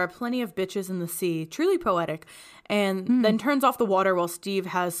Steve that there are plenty of bitches in the sea, truly poetic, and then turns off the water while Steve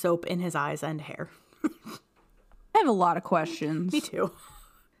has soap in his eyes and hair. I have a lot of questions. Me too.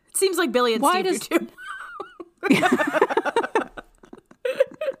 It seems like Billy and Steve do too.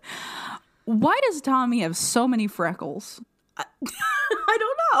 Why does Tommy have so many freckles? I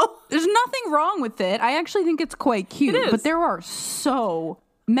don't know. There's nothing wrong with it. I actually think it's quite cute. It is. But there are so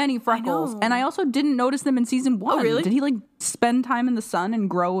many freckles. And I also didn't notice them in season 1. Oh, really? Did he like spend time in the sun and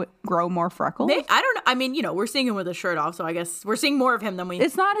grow more freckles? I don't know. I mean, we're seeing him with his shirt off, so I guess we're seeing more of him than we...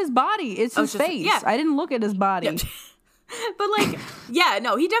 It's not his body. It's his face. Yeah. I didn't look at his body. Yeah. But like, yeah,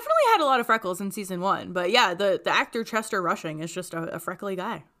 no, he definitely had a lot of freckles in season 1. But yeah, the actor Chester Rushing is just a freckly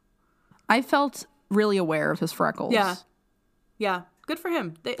guy. I felt really aware of his freckles. Yeah. Yeah. Good for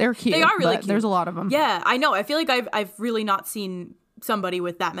him. They're cute. They are really cute. There's a lot of them. Yeah, I know. I feel like I've really not seen somebody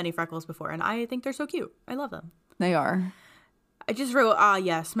with that many freckles before, and I think they're so cute. I love them. They are. I just wrote,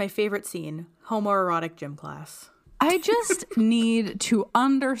 yes, my favorite scene, homoerotic gym class. I just need to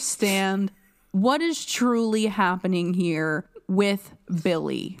understand what is truly happening here with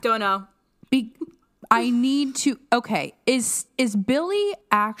Billy. Don't know. I need to. Okay, is Billy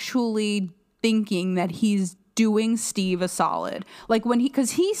actually thinking that he's doing Steve a solid? Like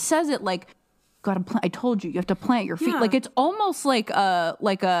because he says it like, I told you have to plant your feet. Yeah. Like it's almost like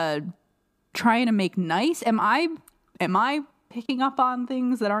a trying to make nice. Am I picking up on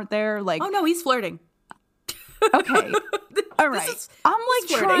things that aren't there? Like, oh no, he's flirting. Okay. All right. I'm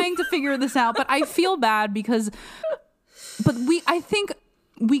like trying to figure this out, but I feel bad because I think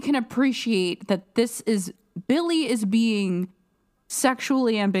we can appreciate that Billy is being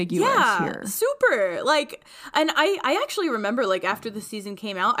sexually ambiguous here. Super. Like, and I actually remember like after the season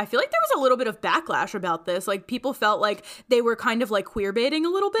came out, I feel like there was a little bit of backlash about this. Like people felt like they were kind of like queer baiting a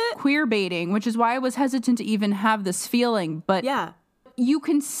little bit. Queer baiting, which is why I was hesitant to even have this feeling. But yeah. You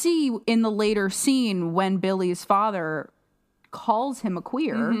can see in the later scene when Billy's father calls him a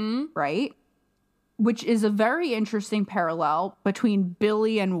queer, right? Which is a very interesting parallel between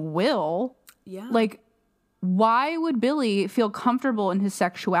Billy and Will. Yeah. Like, why would Billy feel comfortable in his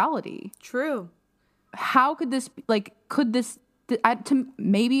sexuality? True. How could this,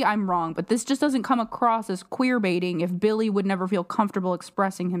 maybe I'm wrong, but this just doesn't come across as queer baiting if Billy would never feel comfortable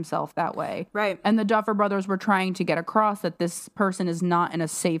expressing himself that way. Right. And the Duffer Brothers were trying to get across that this person is not in a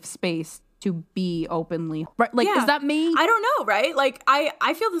safe space to be openly. Right? Like, is that me? I don't know, right? Like,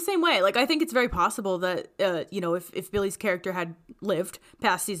 I feel the same way. Like, I think it's very possible that, if Billy's character had lived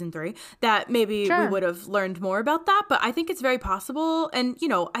past season 3, that maybe we would have learned more about that. But I think it's very possible. And,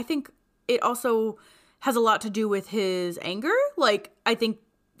 I think it also has a lot to do with his anger. Like, I think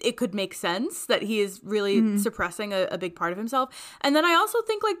it could make sense that he is really suppressing a big part of himself. And then I also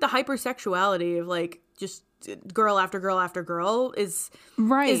think, like, the hypersexuality of, like, just girl after girl after girl is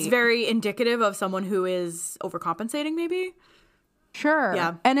very indicative of someone who is overcompensating, maybe. Sure.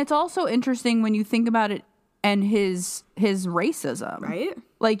 Yeah. And it's also interesting when you think about it and his racism. Right.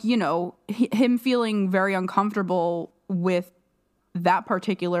 Like, him feeling very uncomfortable with that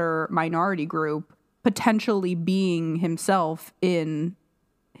particular minority group potentially being himself in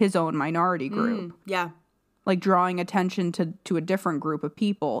his own minority group. Yeah. Like drawing attention to a different group of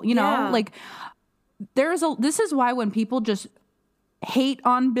people, you know, like this is why when people just hate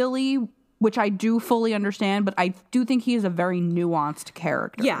on Billy, which I do fully understand, but I do think he is a very nuanced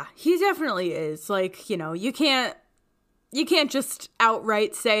character. Yeah, he definitely is. Like, you know, you can't just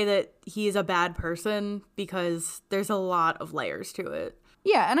outright say that he's a bad person because there's a lot of layers to it.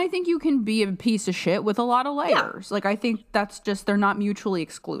 Yeah, and I think you can be a piece of shit with a lot of layers. Yeah. Like, I think that's just, they're not mutually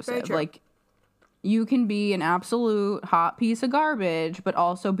exclusive. Like, you can be an absolute hot piece of garbage, but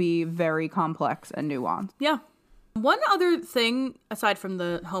also be very complex and nuanced. Yeah. One other thing, aside from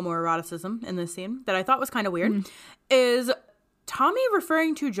the homoeroticism in this scene, that I thought was kind of weird, is Tommy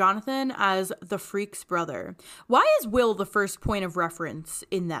referring to Jonathan as the freak's brother. Why is Will the first point of reference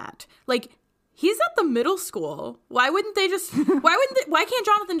in that? Like, he's at the middle school. Why can't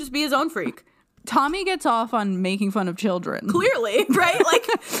Jonathan just be his own freak? Tommy gets off on making fun of children. Clearly, right?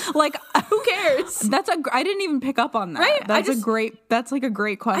 Like who cares? I didn't even pick up on that. Right? That's like a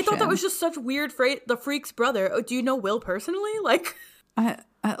great question. I thought that was just such weird phrase. The freak's brother. Oh, do you know Will personally? Like,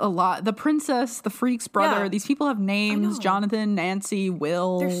 a lot. The princess, the freak's brother. Yeah. These people have names: Jonathan, Nancy,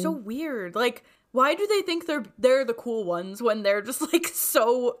 Will. They're so weird. Like, why do they think they're the cool ones when they're just like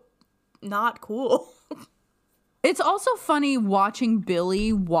so not cool? It's also funny watching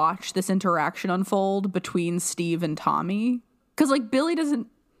Billy watch this interaction unfold between Steve and Tommy. Because, like, Billy doesn't...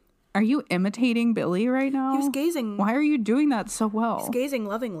 Are you imitating Billy right now? He was gazing. Why are you doing that so well? He's gazing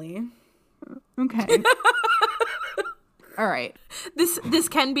lovingly. Okay. All right. This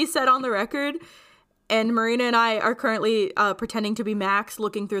can be said on the record. And Marina and I are currently pretending to be Max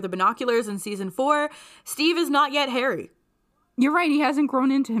looking through the binoculars in season 4. Steve is not yet Harry. You're right. He hasn't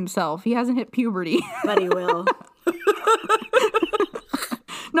grown into himself. He hasn't hit puberty. But he will.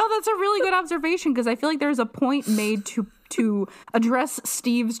 No, that's a really good observation because I feel like there's a point made to address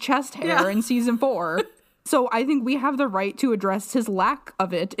Steve's chest hair in season 4. So I think we have the right to address his lack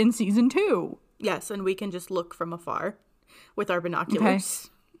of it in season 2. Yes, and we can just look from afar with our binoculars.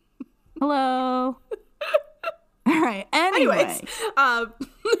 Okay. Hello. All right. Anyways,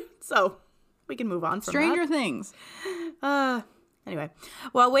 so we can move on from Stranger Things. Anyway,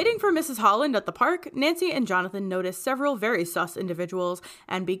 while waiting for Mrs. Holland at the park, Nancy and Jonathan notice several very sus individuals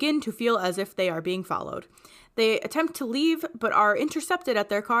and begin to feel as if they are being followed. They attempt to leave, but are intercepted at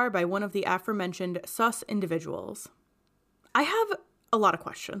their car by one of the aforementioned sus individuals. I have a lot of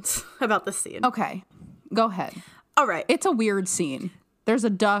questions about this scene. Okay, go ahead. All right. It's a weird scene. There's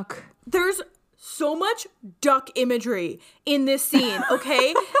a duck. There's so much duck imagery in this scene,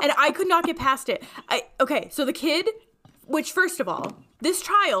 okay? And I could not get past it. Okay, so the kid... Which, first of all, this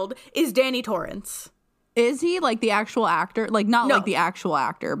child is Danny Torrance. Is he like the actual actor? Like, not like the actual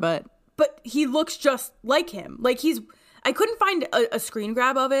actor, but... But he looks just like him. Like, I couldn't find a screen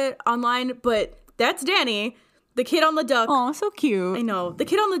grab of it online, but that's Danny. The kid on the duck. Oh, so cute. I know. The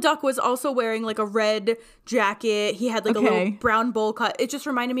kid on the duck was also wearing, like, a red jacket. He had, like, a little brown bowl cut. It just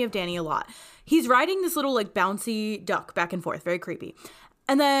reminded me of Danny a lot. He's riding this little, like, bouncy duck back and forth. Very creepy.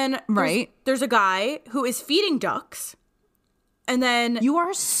 And then there's a guy who is feeding ducks. And then... You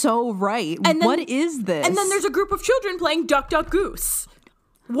are so right. What is this? And then there's a group of children playing Duck, Duck, Goose.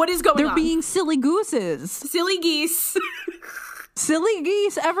 What is going on? They're being silly gooses. Silly geese. Silly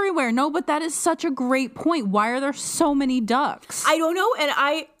geese everywhere. No, but that is such a great point. Why are there so many ducks? I don't know.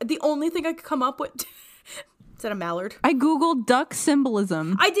 And the only thing I could come up with... Is that a mallard? I Googled duck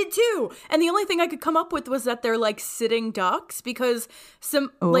symbolism. I did too. And the only thing I could come up with was that they're like sitting ducks because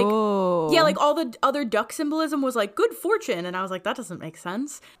like all the other duck symbolism was like good fortune. And I was like, that doesn't make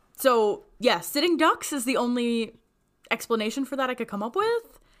sense. So yeah, sitting ducks is the only explanation for that I could come up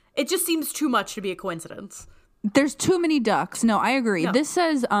with. It just seems too much to be a coincidence. There's too many ducks. No, I agree. No. This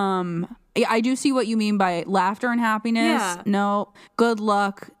says, I do see what you mean by laughter and happiness. Yeah. No. Good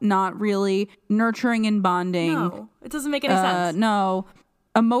luck. Not really. Nurturing and bonding. No. It doesn't make any sense. No.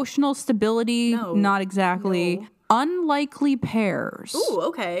 Emotional stability. No. Not exactly. No. Unlikely pairs. Ooh,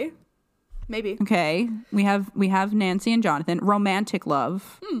 okay. Maybe. Okay. We have Nancy and Jonathan. Romantic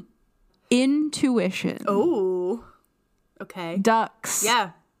love. Intuition. Oh. Okay. Ducks.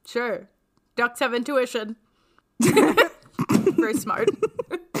 Yeah, sure. Ducks have intuition. Very smart.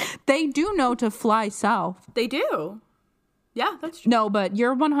 They do know to fly south. They do. Yeah, that's true. No, but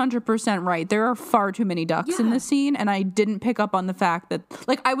you're 100% right. There are far too many ducks in this scene, and I didn't pick up on the fact that,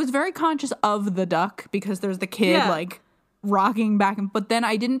 like, I was very conscious of the duck because there's the kid, like, rocking back, but then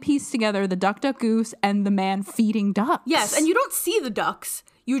I didn't piece together the duck, duck, goose, and the man feeding ducks. Yes, and you don't see the ducks.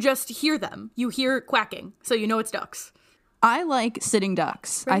 You just hear them. You hear quacking, so you know it's ducks. I like sitting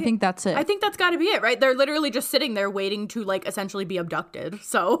ducks. Right? I think that's it. I think that's got to be it, right? They're literally just sitting there waiting to like essentially be abducted.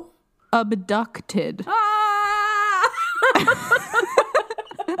 So Abducted. ah!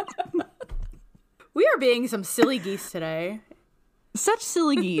 We are being some silly geese today. Such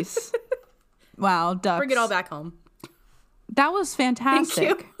silly geese. Wow, ducks. Bring it all back home. That was fantastic.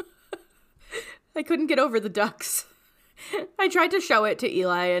 Thank you. I couldn't get over the ducks. I tried to show it to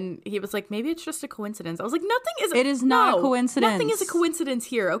Eli, and he was like, maybe it's just a coincidence. I was like, nothing is. It is not a coincidence. Nothing is a coincidence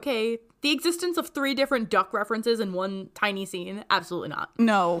here, okay? The existence of 3 different duck references in one tiny scene, absolutely not.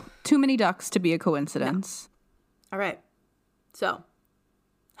 No, too many ducks to be a coincidence. No. All right. So,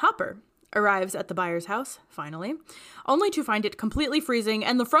 Hopper arrives at the buyer's house, finally, only to find it completely freezing,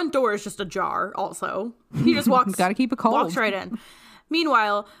 and the front door is just ajar, also. He just walks. Gotta keep it cold. Walks right in.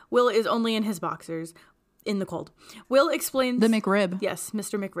 Meanwhile, Will is only in his boxers, in the cold. Will explains... The McRib. Yes,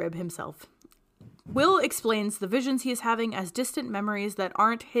 Mr. McRib himself. Will explains the visions he is having as distant memories that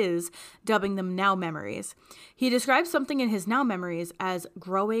aren't his, dubbing them now memories. He describes something in his now memories as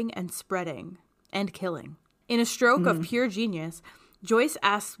growing and spreading and killing. In a stroke of pure genius, Joyce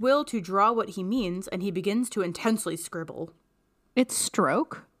asks Will to draw what he means, and he begins to intensely scribble. It's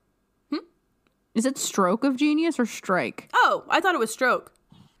stroke? Is it stroke of genius or strike? Oh, I thought it was stroke.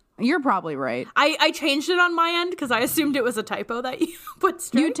 You're probably right. I changed it on my end because I assumed it was a typo that you put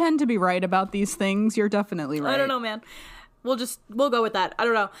stroke. You tend to be right about these things. You're definitely right. I don't know, man. We'll go with that. I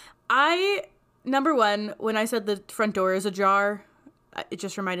don't know. Number one, when I said the front door is ajar, it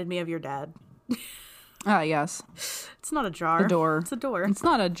just reminded me of your dad. Ah, yes. It's not a jar. The door. It's a door. It's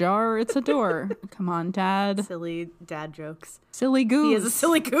not a jar, it's a door. Come on, Dad. Silly dad jokes. Silly goose. He is a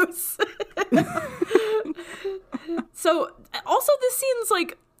silly goose. So, also this scene's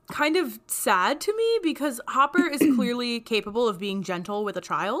like kind of sad to me because Hopper is clearly capable of being gentle with a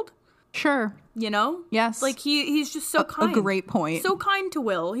child. Sure. You know? Yes. Like he's just so kind. A great point. So kind to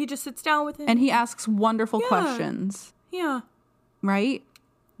Will. He just sits down with him. And he asks wonderful questions. Yeah. Right?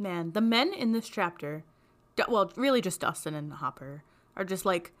 Man, the men in this chapter, well, really just Dustin and Hopper, are just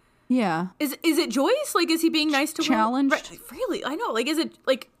like, yeah. Is it Joyce? Like, is he being nice to Challenged? Will? Right, really? I know. Like,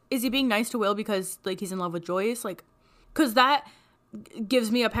 is he being nice to Will because, like, he's in love with Joyce? Like, because that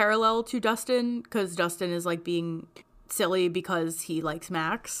gives me a parallel to Dustin, because Dustin is, like, being silly because he likes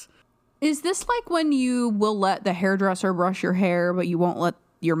Max. Is this like when you will let the hairdresser brush your hair, but you won't let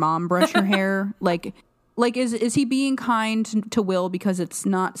your mom brush your hair? Like is he being kind to Will because it's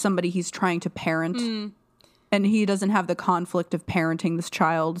not somebody he's trying to parent? And he doesn't have the conflict of parenting this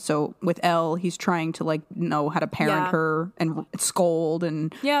child. So with Elle, he's trying to like know how to parent her and scold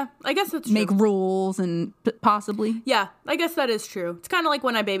and I guess that's make true. rules and possibly. Yeah, I guess that is true. It's kind of like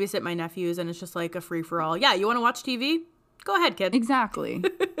when I babysit my nephews and it's just like a free for all. Yeah, you want to watch TV? Go ahead, kid. Exactly.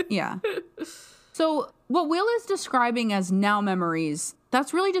 Yeah. So what Will is describing as now memories,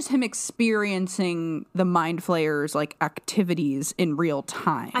 that's really just him experiencing the Mind Flayer's like activities in real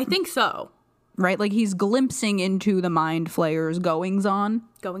time. I think so. Right? Like he's glimpsing into the Mind Flayer's goings-on.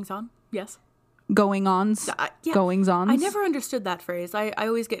 Goings-on? Yes. Going-ons? Yeah. Goings-ons? I never understood that phrase. I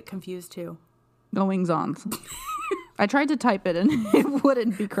always get confused, too. Goings-ons. I tried to type it and it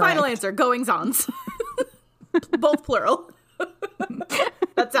wouldn't be correct. Final answer, goings-ons. Both plural.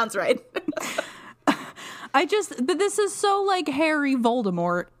 That sounds right. But this is so like Harry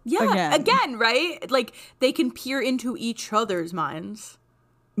Voldemort. Yeah, again, right? Like they can peer into each other's minds.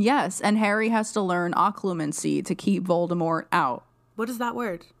 Yes, and Harry has to learn occlumency to keep Voldemort out. What is that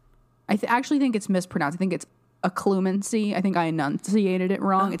word? I actually think it's mispronounced. I think it's occlumency. I think I enunciated it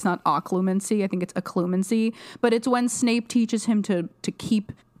wrong. It's not occlumency. I think it's occlumency. But it's when Snape teaches him to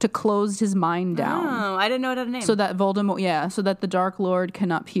close his mind down. Oh, I didn't know it had a name. So that Voldemort, so that the Dark Lord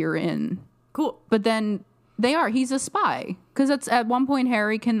cannot peer in. Cool. But then he's a spy. Because at one point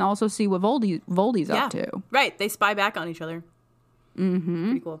Harry can also see what Voldy's up to. Right, they spy back on each other. Mm-hmm.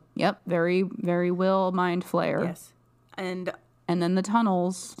 Pretty cool. Yep, very, very Will Mind Flayer. Yes. And then the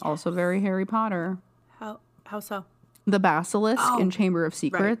tunnels, also very Harry Potter. How so? The Basilisk in Chamber of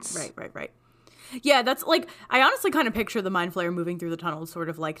Secrets. Right. Yeah, that's like, I honestly kind of picture the Mind Flayer moving through the tunnels sort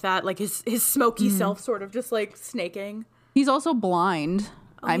of like that. Like his smoky self sort of just like snaking. He's also blind.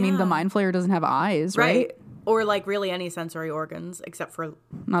 I mean, the Mind Flayer doesn't have eyes, right? Or like really any sensory organs except for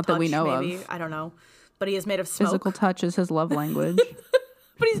not touch, that we know maybe. of. I don't know. But he is made of smoke. Physical touch is his love language.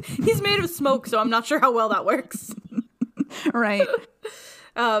 But he's made of smoke, so I'm not sure how well that works. Right.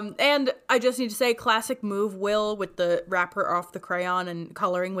 And I just need to say, classic move, Will, with the wrapper off the crayon and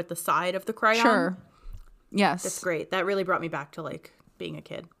coloring with the side of the crayon. Sure. Yes. That's great. That really brought me back to like being a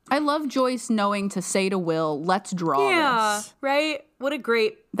kid. I love Joyce knowing to say to Will, let's draw this. Right? What a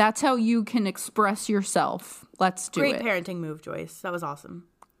great... That's how you can express yourself. Let's do it. Great parenting move, Joyce. That was awesome.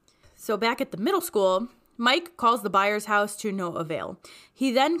 So back at the middle school, Mike calls the Byers' house to no avail.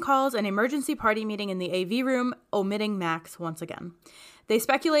 He then calls an emergency party meeting in the AV room, omitting Max once again. They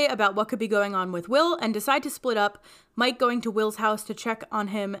speculate about what could be going on with Will and decide to split up, Mike going to Will's house to check on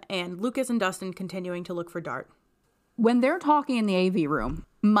him and Lucas and Dustin continuing to look for Dart. When they're talking in the AV room,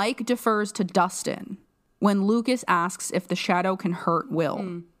 Mike defers to Dustin when Lucas asks if the shadow can hurt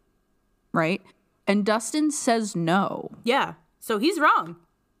Will. Right? And Dustin says no. Yeah, so he's wrong.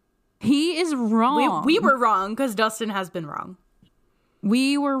 He is wrong. We were wrong because Dustin has been wrong.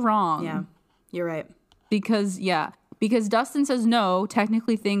 We were wrong. Yeah, you're right. Because Dustin says no,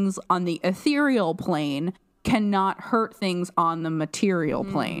 technically things on the ethereal plane cannot hurt things on the material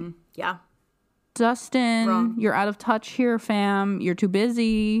plane. Yeah. Dustin, Wrong. You're out of touch here, fam. You're too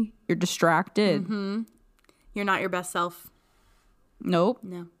busy. You're distracted. You're not your best self. Nope.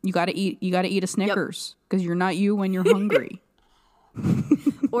 No. You gotta eat a Snickers because you're not you when you're hungry.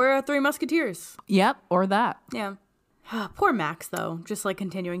 Or Three Musketeers. Yep, or that. Yeah. Poor Max, though. Just, like,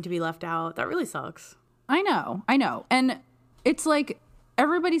 continuing to be left out. That really sucks. I know. And it's like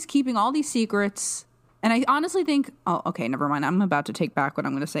everybody's keeping all these secrets. And I honestly think, oh, okay, never mind. I'm about to take back what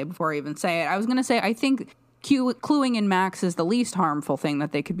I'm going to say before I even say it. I was going to say, I think cluing in Max is the least harmful thing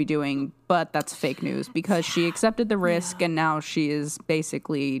that they could be doing, but that's fake news because she accepted the risk and now she is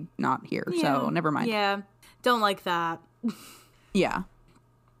basically not here. So never mind. Yeah. Don't like that. Yeah.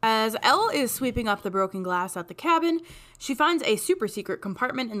 As Elle is sweeping up the broken glass at the cabin, she finds a super secret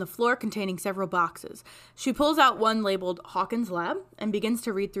compartment in the floor containing several boxes. She pulls out one labeled Hawkins Lab and begins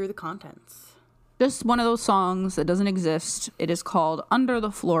to read through the contents. Just one of those songs that doesn't exist. It is called Under the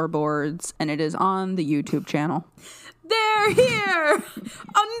Floorboards, and it is on the YouTube channel. They're here!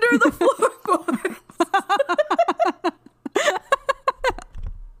 Under the floorboards!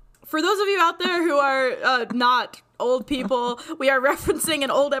 For those of you out there who are not old people, we are referencing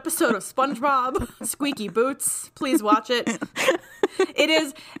an old episode of SpongeBob, Squeaky Boots. Please watch it. It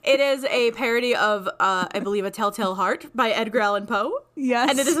is a parody of, I believe, A Telltale Heart by Edgar Allan Poe. Yes.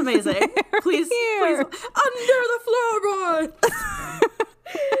 And it is amazing. Please, Under the floorboards.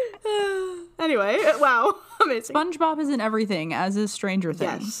 Anyway, wow. Amazing. SpongeBob is in everything, as is Stranger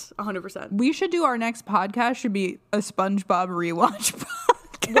Things. Yes, 100%. We should do our next podcast should be a SpongeBob rewatch podcast.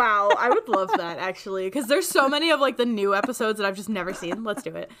 Wow, I would love that, actually, because there's so many of, like, the new episodes that I've just never seen. Let's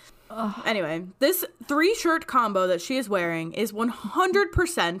do it. Anyway, this 3-shirt combo that she is wearing is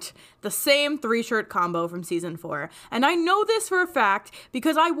 100% the same 3-shirt combo from season 4. And I know this for a fact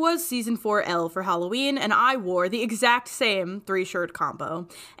because I was season 4 Elle for Halloween, and I wore the exact same 3-shirt combo.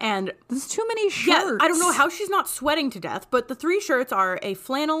 And there's too many shirts. Yeah, I don't know how she's not sweating to death, but the 3 shirts are a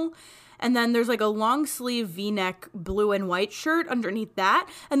flannel, and then there's like a long sleeve V-neck blue and white shirt underneath that.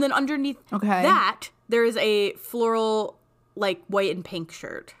 And then underneath that, there is a floral, like, white and pink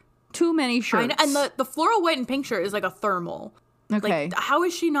shirt. Too many shirts. And the floral white and pink shirt is like a thermal. Okay. Like, how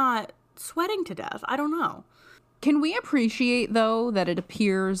is she not sweating to death? I don't know. Can we appreciate, though, that it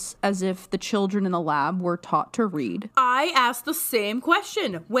appears as if the children in the lab were taught to read? I asked the same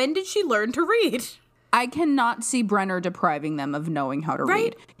question. When did she learn to read? I cannot see Brenner depriving them of knowing how to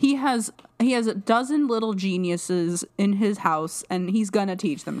read. He has a dozen little geniuses in his house, and he's gonna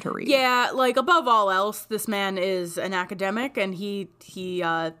teach them to read. Yeah, like, above all else, this man is an academic, and he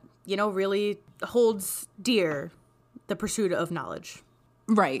really holds dear the pursuit of knowledge.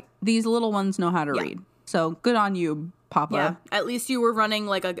 Right. These little ones know how to read. So good on you, Papa. Yeah, at least you were running,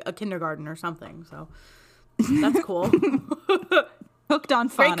 like, a kindergarten or something, so that's cool. Hooked on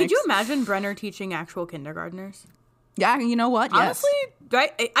phonics. Right, could you imagine Brenner teaching actual kindergartners? Yeah, you know what? Honestly,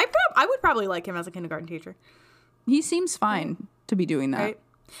 right? I would probably like him as a kindergarten teacher. He seems fine to be doing that. Right?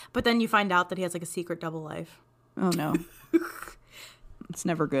 But then you find out that he has, like, a secret double life. Oh, no. It's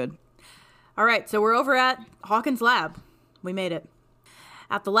never good. All right, so we're over at Hawkins' lab. We made it.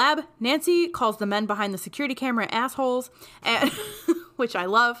 At the lab, Nancy calls the men behind the security camera assholes, and which I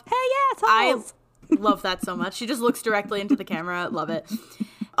love. Hey, assholes! I love that so much. She just looks directly into the camera. Love it.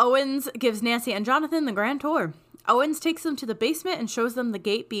 Owens gives Nancy and Jonathan the grand tour. Owens takes them to the basement and shows them the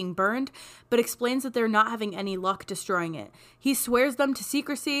gate being burned, but explains that they're not having any luck destroying it. He swears them to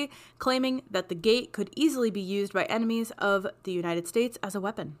secrecy, claiming that the gate could easily be used by enemies of the United States as a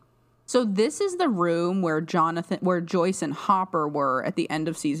weapon. So this is the room where Joyce and Hopper were at the end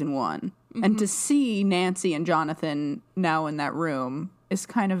of season 1. Mm-hmm. And to see Nancy and Jonathan now in that room is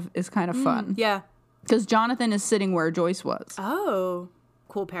kind of fun. Yeah. Because Jonathan is sitting where Joyce was. Oh,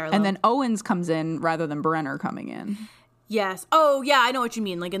 cool parallel. And then Owens comes in rather than Brenner coming in. Yes. Oh, yeah, I know what you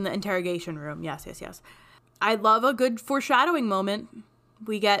mean. Like in the interrogation room. Yes, yes, yes. I love a good foreshadowing moment.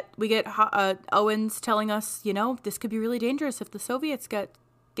 We get Owens telling us, you know, this could be really dangerous if the Soviets get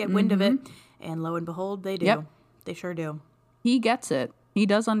wind of it. And lo and behold, they do. Yep. They sure do. He gets it. He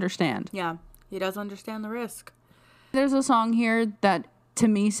does understand. Yeah, he does understand the risk. There's a song here that to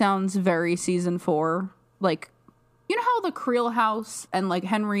me sounds very season 4. Like, you know how the Creel House and like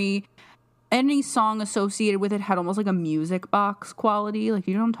Henry, any song associated with it had almost like a music box quality? Like,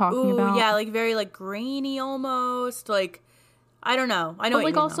 you know what I'm talking about? Yeah, like very like grainy almost. Like, I don't know. I know But what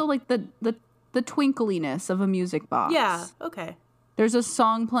like you mean, also like the twinkliness of a music box. Yeah, okay. There's a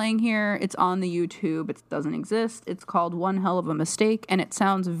song playing here. It's on the YouTube. It doesn't exist. It's called One Hell of a Mistake, and it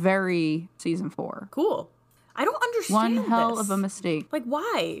sounds very season 4. Cool. I don't understand One hell this. of a mistake. Like,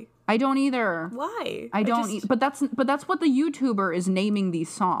 why? I don't either. Why? I don't. But that's what the YouTuber is naming these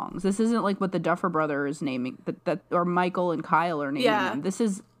songs. This isn't like what the Duffer Brother is naming that or Michael and Kyle are naming them. This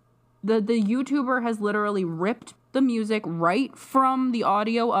is the YouTuber has literally ripped the music right from the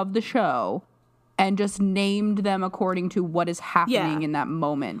audio of the show and just named them according to what is happening in that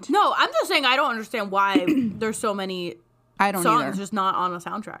moment. No, I'm just saying I don't understand why there's so many songs either. just not on a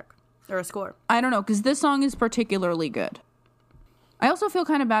soundtrack or a score. I don't know, because this song is particularly good. I also feel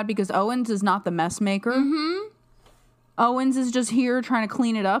kind of bad because Owens is not the mess maker. Mm-hmm. Owens is just here trying to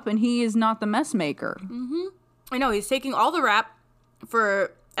clean it up, and he is not the mess maker. Mm-hmm. I know, he's taking all the rap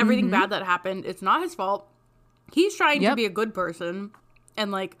for everything bad that happened. It's not his fault. He's trying to be a good person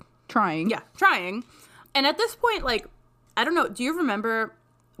and, like... Trying. Yeah, trying. And at this point, like, I don't know, do you remember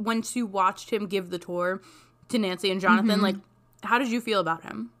once you watched him give the tour to Nancy and Jonathan? Like, how did you feel about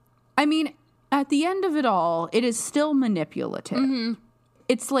him? I mean, at the end of it all, it is still manipulative.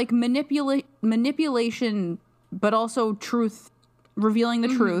 It's like manipulation, but also truth, revealing the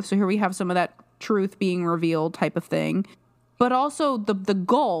truth. So here we have some of that truth being revealed type of thing. But also the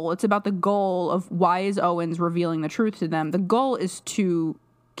goal, it's about the goal of why is Owens revealing the truth to them. The goal is to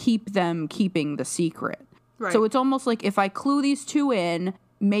keep them keeping the secret. Right. So it's almost like if I clue these two in,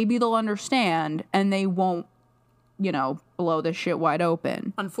 maybe they'll understand and they won't, you know, blow this shit wide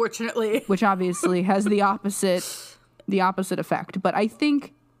open. Unfortunately. Which obviously has the opposite effect. But I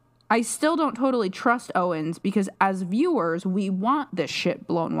think I still don't totally trust Owens because as viewers, we want this shit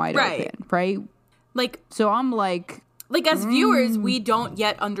blown wide open, right? Like, so I'm like as viewers, we don't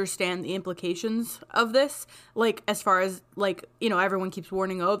yet understand the implications of this. Like, as far as, like, you know, everyone keeps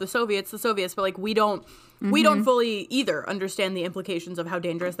warning, oh, the Soviets, but, like, we don't fully either understand the implications of how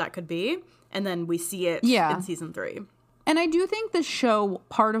dangerous that could be. And then we see it in season 3. And I do think the show,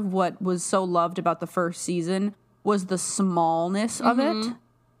 part of what was so loved about the first season was the smallness of it.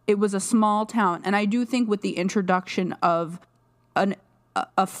 It was a small town. And I do think with the introduction of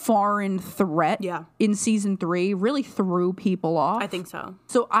a foreign threat in season 3 really threw people off. I think so.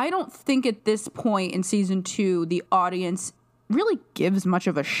 So I don't think at this point in season 2 the audience really gives much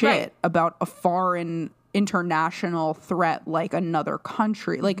of a shit about a foreign international threat like another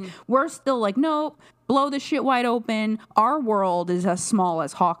country. Like we're still like, nope, blow the shit wide open. Our world is as small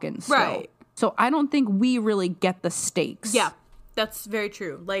as Hawkins still. Right. So I don't think we really get the stakes. Yeah. That's very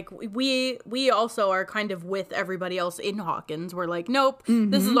true. Like, we also are kind of with everybody else in Hawkins. We're like, nope,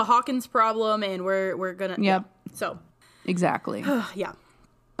 this is a Hawkins problem, and we're gonna... Yep. So. Exactly. Yeah.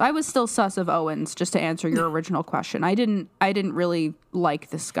 I was still sus of Owens, just to answer your original question. I didn't really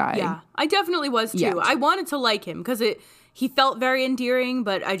like this guy. Yeah, I definitely was, too. Yet. I wanted to like him, because he felt very endearing,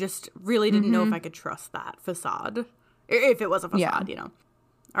 but I just really didn't know if I could trust that facade. If it was a facade, you know.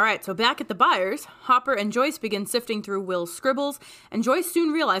 All right, so back at the Byers, Hopper and Joyce begin sifting through Will's scribbles, and Joyce soon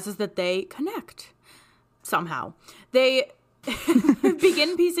realizes that they connect. Somehow. They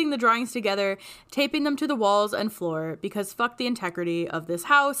begin piecing the drawings together, taping them to the walls and floor, because fuck the integrity of this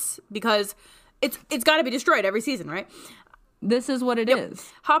house, because it's got to be destroyed every season, right? This is what it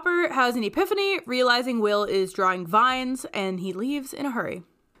is. Hopper has an epiphany, realizing Will is drawing vines, and he leaves in a hurry.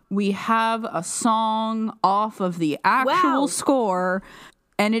 We have a song off of the actual score,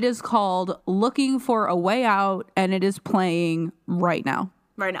 and it is called Looking for a Way Out, and it is playing right now.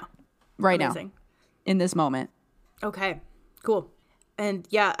 Right now. Right Amazing. now. In this moment. Okay, cool. And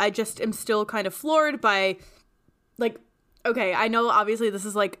yeah, I just am still kind of floored by, like, okay, I know obviously this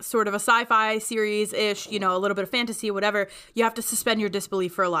is like sort of a sci-fi series-ish, you know, a little bit of fantasy, whatever. You have to suspend your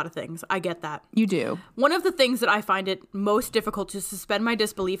disbelief for a lot of things. I get that. You do. One of the things that I find it most difficult to suspend my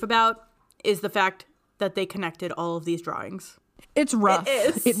disbelief about is the fact that they connected all of these drawings. It's rough.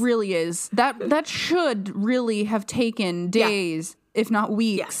 It really is. That should really have taken days, if not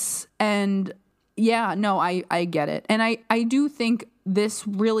weeks. Yeah. And yeah, no, I get it. And I do think this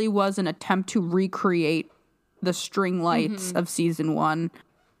really was an attempt to recreate the string lights of season 1.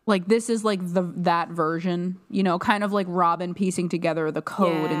 Like, this is like that version, you know, kind of like Robin piecing together the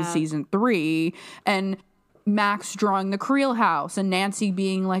code in season 3, and Max drawing the Creel house, and Nancy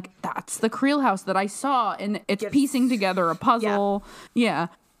being like, that's the Creel house that I saw, and it's piecing together a puzzle. Yeah.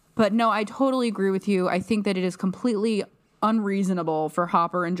 But no, I totally agree with you. I think that it is completely unreasonable for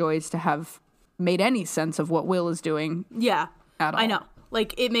Hopper and Joyce to have made any sense of what Will is doing. Yeah. At all. I know.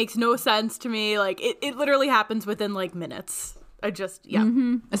 Like, it makes no sense to me. Like, it literally happens within, like, minutes.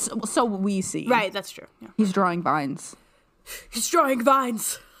 So we see. Right, that's true. Yeah. He's drawing vines. He's drawing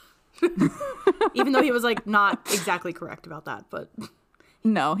vines. Even though he was, like, not exactly correct about that, but...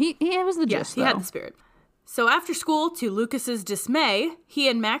 No, he was the gist, he had the spirit. So after school, to Lucas's dismay, he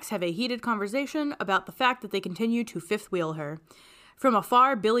and Max have a heated conversation about the fact that they continue to fifth wheel her. From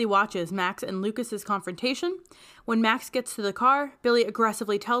afar, Billy watches Max and Lucas's confrontation. When Max gets to the car, Billy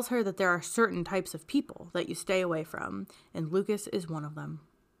aggressively tells her that there are certain types of people that you stay away from, and Lucas is one of them.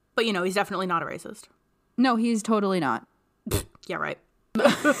 But, you know, he's definitely not a racist. No, he's totally not. Yeah, right.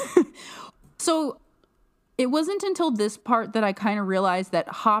 So it wasn't until this part that I kind of realized that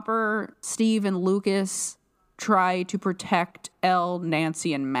Hopper, Steve, and Lucas try to protect Elle,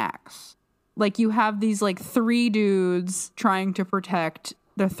 Nancy, and Max. Like, you have these, like, 3 dudes trying to protect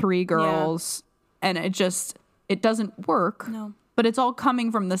the 3 girls, and it doesn't work. No. But it's all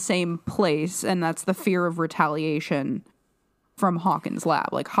coming from the same place, and that's the fear of retaliation from Hawkins'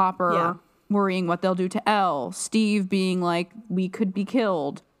 lab. Like, Hopper worrying what they'll do to Elle, Steve being like, we could be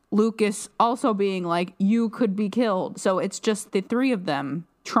killed, Lucas also being like, you could be killed. So it's just the 3 of them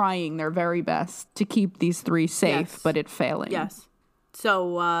trying their very best to keep these 3 safe, but it failing. Yes.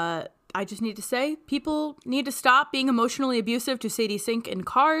 So, I just need to say, people need to stop being emotionally abusive to Sadie Sink in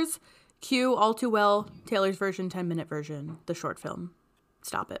Cars. Cue All Too Well, Taylor's version, 10-minute version, the short film.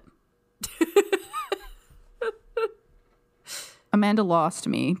 Stop it. Amanda lost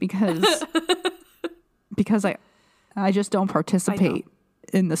me because I just don't participate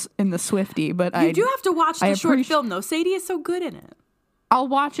in the Swiftie, but you do have to watch the short film though. Sadie is so good in it. I'll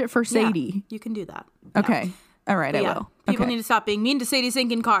watch it for Sadie. Yeah, you can do that. Okay. Yeah. All right, I will. People need to stop being mean to Sadie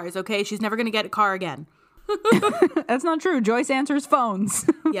Sink in Cars, okay? She's never going to get a car again. That's not true. Joyce answers phones.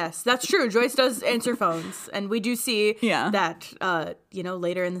 Yes, that's true. Joyce does answer phones. And we do see that,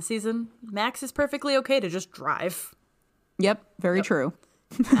 later in the season, Max is perfectly okay to just drive. Yep, very true.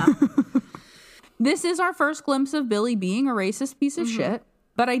 Yeah. This is our first glimpse of Billy being a racist piece of shit.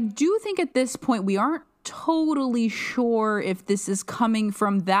 But I do think at this point we aren't totally sure if this is coming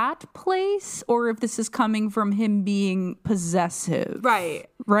from that place or if this is coming from him being possessive. Right.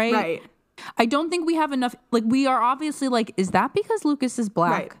 I don't think we have enough. Like, we are obviously like, is that because Lucas is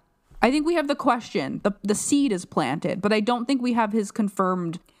black? Right. I think we have the question. The seed is planted, but I don't think we have his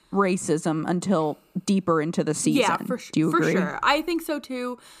confirmed racism until deeper into the season. Yeah, for sure. Do you agree? For sure. I think so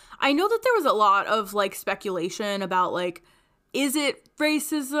too. I know that there was a lot of like speculation about like, is it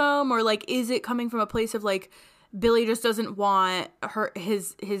racism or like, is it coming from a place of like, Billy just doesn't want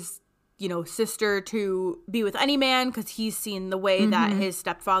his sister to be with any man because he's seen the way that his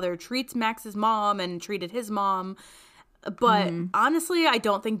stepfather treats Max's mom and treated his mom. But honestly, I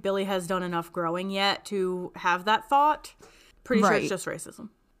don't think Billy has done enough growing yet to have that thought. Pretty sure it's just racism.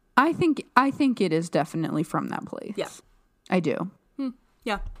 I think it is definitely from that place. Yeah. I do.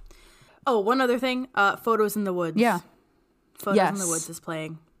 Yeah. Oh, one other thing. Photos in the Woods. Yeah. Photos in the Woods is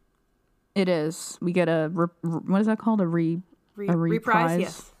playing. It is. We get what is that called? A reprise?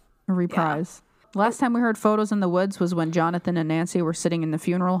 Yes. A reprise. Yeah. Last time we heard Photos in the Woods was when Jonathan and Nancy were sitting in the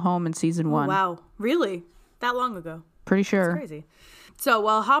funeral home in season 1. Wow. Really? That long ago? Pretty sure. That's crazy. So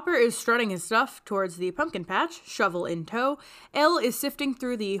while Hopper is strutting his stuff towards the pumpkin patch, shovel in tow, Elle is sifting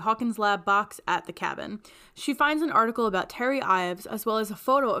through the Hawkins Lab box at the cabin. She finds an article about Terry Ives as well as a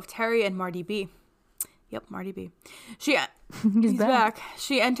photo of Terry and Marty B. Yep, Marty B. He's back.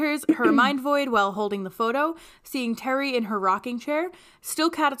 She enters her mind void while holding the photo, seeing Terry in her rocking chair, still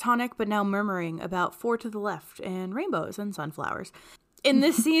catatonic but now murmuring about 4 to the left and rainbows and sunflowers. In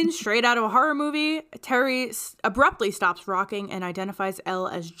this scene, straight out of a horror movie, Terry abruptly stops rocking and identifies Elle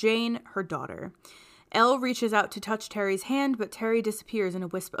as Jane, her daughter. Elle reaches out to touch Terry's hand, but Terry disappears in a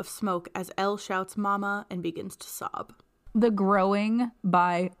wisp of smoke as Elle shouts "Mama" and begins to sob. The Growing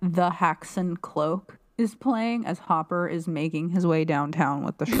by The Haxon Cloak is playing as Hopper is making his way downtown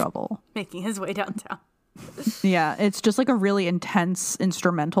with the shovel. Making his way downtown. Yeah, it's just like a really intense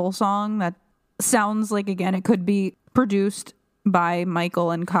instrumental song that sounds like, again, it could be produced by Michael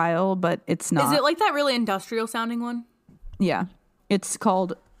and Kyle, but it's not. Is it like that really industrial sounding one? Yeah. It's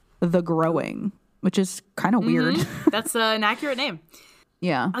called The Growing, which is kind of weird. That's an accurate name.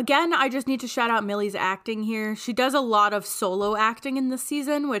 Yeah. Again, I just need to shout out Millie's acting here. She does a lot of solo acting in this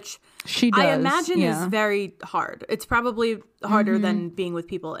season, which She does. I imagine is very hard. It's probably harder than being with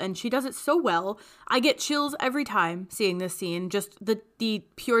people, and she does it so well. I get chills every time seeing this scene. Just the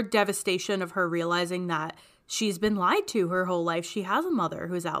pure devastation of her realizing that she's been lied to her whole life. She has a mother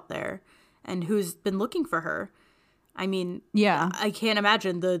who's out there and who's been looking for her. I mean, Yeah. I can't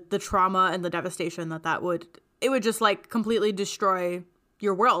imagine the trauma and the devastation that would just like completely destroy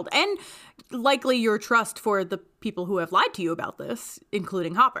your world and likely your trust for the people who have lied to you about this,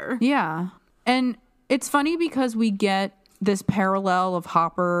 including Hopper. Yeah. And it's funny because we get this parallel of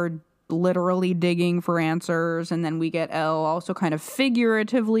Hopper literally digging for answers, and then we get Elle also kind of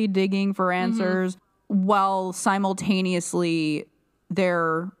figuratively digging for answers, while simultaneously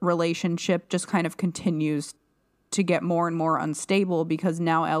their relationship just kind of continues to get more and more unstable because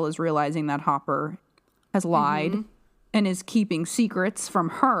now Elle is realizing that Hopper has lied and is keeping secrets from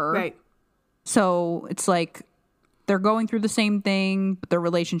her. Right. So it's like they're going through the same thing, but their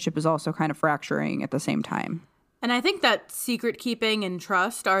relationship is also kind of fracturing at the same time. And I think that secret keeping and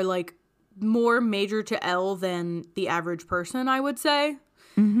trust are like more major to Elle than the average person, I would say.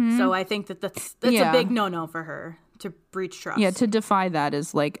 So I think that's a big no-no for her to breach trust. Yeah, to defy that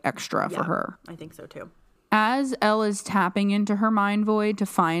is like extra for her. I think so too. As Elle is tapping into her mind void to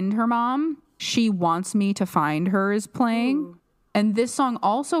find her mom, She Wants Me to Find Her is playing. Ooh. And this song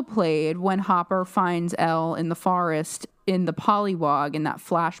also played when Hopper finds Elle in the forest in the Pollywog in that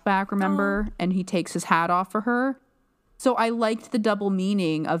flashback, remember? Oh. And he takes his hat off for her. So I liked the double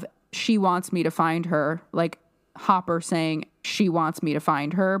meaning of She Wants Me to Find Her, like Hopper saying she wants me to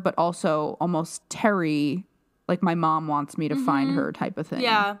find her, but also almost Terry, like my mom wants me to find her type of thing.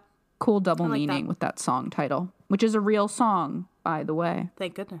 Yeah. Cool double meaning with that song title, which is a real song, by the way.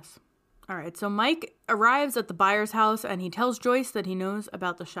 Thank goodness. All right, so Mike arrives at the Byers' house and he tells Joyce that he knows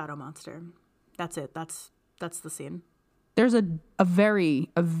about the shadow monster. That's it. That's the scene. There's a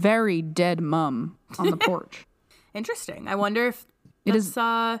very dead mum on the porch. Interesting. I wonder if it is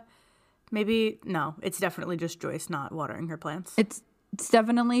maybe no, it's definitely just Joyce not watering her plants. It's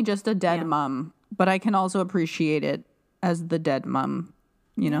definitely just a dead mum, but I can also appreciate it as the dead mum,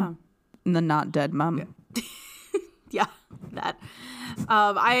 you know, and the not dead mum. Yeah, that.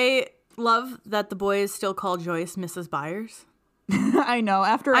 I love that the boys still call Joyce Mrs. Byers. I know.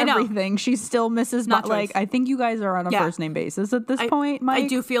 After everything, she's still Mrs. Not like, I think you guys are on a first name basis at this point, Mike. I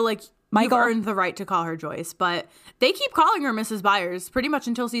do feel like Michael you've earned the right to call her Joyce, but they keep calling her Mrs. Byers pretty much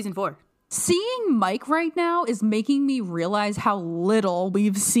until season 4. Seeing Mike right now is making me realize how little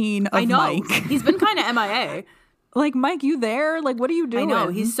we've seen of Mike. He's been kind of MIA. Like, Mike, you there? Like, what are you doing? I know.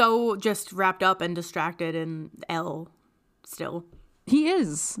 He's so just wrapped up and distracted in Elle still. He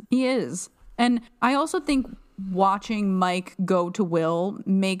is. And I also think watching Mike go to Will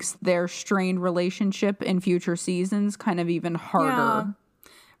makes their strained relationship in future seasons kind of even harder.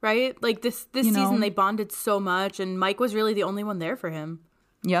 Yeah. Right? Like this season they bonded so much and Mike was really the only one there for him.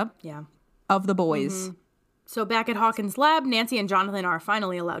 Yep. Yeah. Of the boys. So back at Hawkins' lab, Nancy and Jonathan are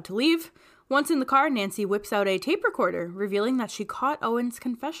finally allowed to leave. Once in the car, Nancy whips out a tape recorder, revealing that she caught Owen's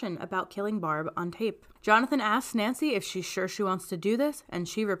confession about killing Barb on tape. Jonathan asks Nancy if she's sure she wants to do this, and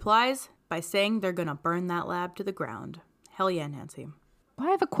she replies by saying they're gonna burn that lab to the ground. Hell yeah, Nancy. I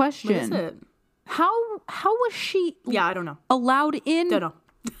have a question. What is it? How was she I don't know. allowed in? Don't know.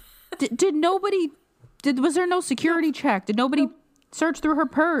 Did nobody... Was there no security check? Did nobody... search through her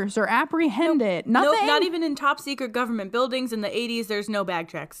purse or apprehend it? Nothing? Nope, not even in top secret government buildings in the 80s. There's no bag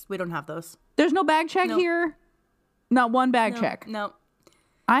checks. We don't have those. There's no bag check here? Not one bag check? No.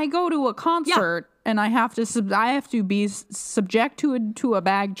 I go to a concert and I have to be subject to a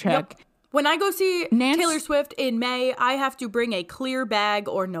bag check. Yep. When I go see Taylor Swift in May, I have to bring a clear bag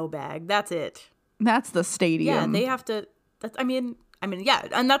or no bag. That's it. That's the stadium. Yeah, they have to... I mean, yeah,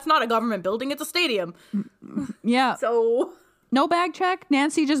 and that's not a government building. It's a stadium. Yeah. So... No bag check?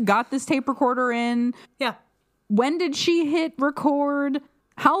 Nancy just got this tape recorder in. Yeah. When did she hit record?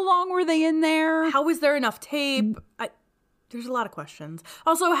 How long were they in there? How was there enough tape? There's a lot of questions.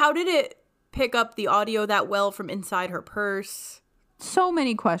 Also, how did it pick up the audio that well from inside her purse? So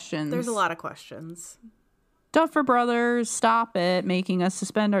many questions. There's a lot of questions. Duffer Brothers, stop it, making us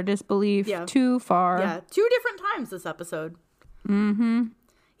suspend our disbelief. Yeah. Too far. Yeah, 2 different times this episode. Mm-hmm.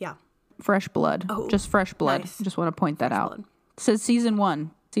 Yeah. Fresh blood. Oh, just fresh blood. Nice. Just want to point that out. Blood. It says season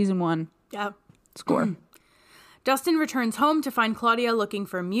 1. Season 1. Yeah. Score. Dustin returns home to find Claudia looking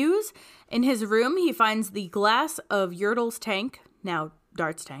for Muse. In his room, he finds the glass of Yertle's tank, now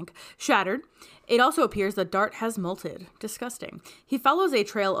Dart's tank, shattered. It also appears that Dart has molted. Disgusting. He follows a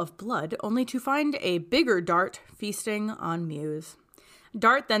trail of blood, only to find a bigger Dart feasting on Muse.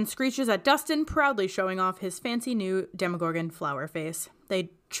 Dart then screeches at Dustin, proudly showing off his fancy new Demogorgon flower face. They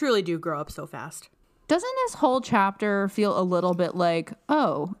truly do grow up so fast. Doesn't this whole chapter feel a little bit like,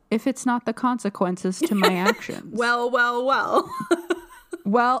 oh, if it's not the consequences to my actions? Well. Well.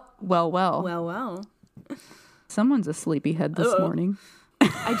 Someone's a sleepyhead this morning.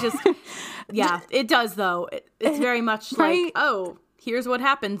 Yeah, it does, though. It's very much Right? like, oh, here's what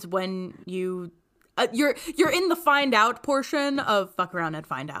happens when you're in the find out portion of fuck around and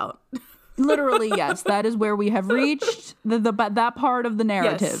find out. Literally, yes. That is where we have reached that part of the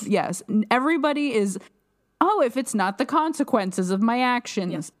narrative. Yes. Everybody is, oh, if it's not the consequences of my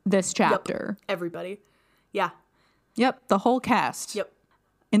actions, this chapter. Yep. Everybody. Yeah. Yep. The whole cast. Yep.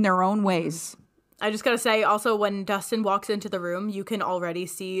 In their own ways. I just gotta say, also, when Dustin walks into the room, you can already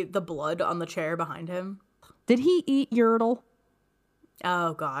see the blood on the chair behind him. Did he eat Yertle?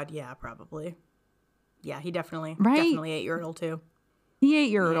 Oh, God. Yeah, probably. Yeah, he definitely ate Yertle, too. He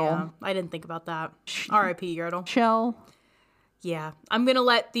ate Yertle. Yeah, I didn't think about that. R.I.P. Yertle. Shell. Yeah, I'm going to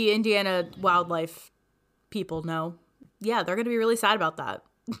let the Indiana wildlife people know. Yeah, they're going to be really sad about that.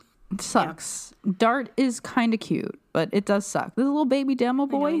 It sucks. Yeah. Dart is kind of cute, but it does suck. This little baby demo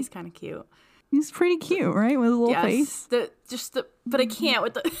boy. I know, he's kind of cute. He's pretty cute, right? With his little face. But I can't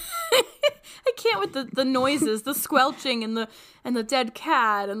with the I can't with the noises, the squelching and the dead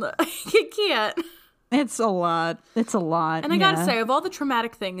cat and I can't. It's a lot. And I gotta say, of all the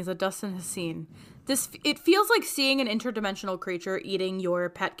traumatic things that Dustin has seen, it feels like seeing an interdimensional creature eating your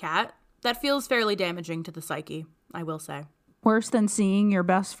pet cat. That feels fairly damaging to the psyche, I will say. Worse than seeing your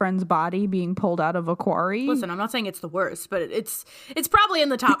best friend's body being pulled out of a quarry? Listen, I'm not saying it's the worst, but it's probably in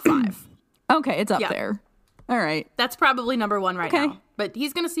the top 5. Okay, it's up there. All right. That's probably number 1 right now. But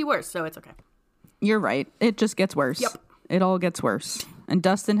he's going to see worse, so it's okay. You're right. It just gets worse. Yep. It all gets worse. And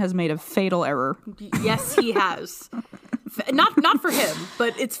Dustin has made a fatal error. Yes, he has. Not for him,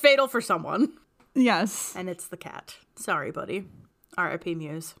 but it's fatal for someone. Yes. And it's the cat. Sorry, buddy. R.I.P.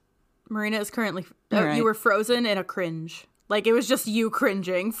 Muse. Marina is currently... Right. You were frozen in a cringe. Like, it was just you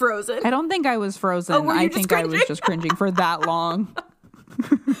cringing, frozen. I don't think I was frozen. I think cringing? I was just cringing for that long.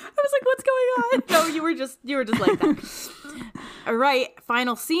 I was like, what's going on? No, you were just like that. All right,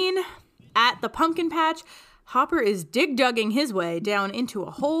 final scene. At the pumpkin patch, Hopper is dig-dugging his way down into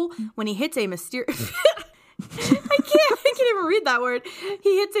a hole when he hits a mysterious... I can't even read that word.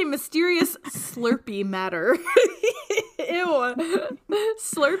 He hits a mysterious slurpy matter. Ew.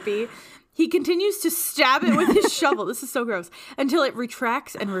 Slurpy. He continues to stab it with his shovel. This is so gross. Until it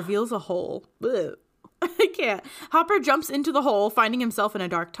retracts and reveals a hole. Ugh. I can't. Hopper jumps into the hole, finding himself in a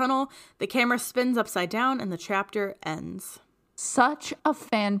dark tunnel. The camera spins upside down and the chapter ends. Such a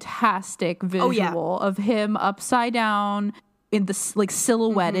fantastic visual of him upside down in the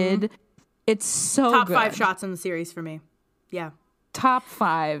silhouetted. Mm-hmm. It's so Top good. 5 shots in the series for me. Yeah. Top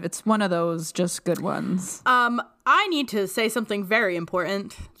 5. It's one of those just good ones. I need to say something very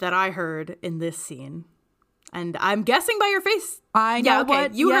important that I heard in this scene. And I'm guessing by your face. I know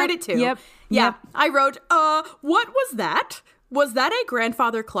what. You heard it too. Yep. I wrote, what was that? Was that a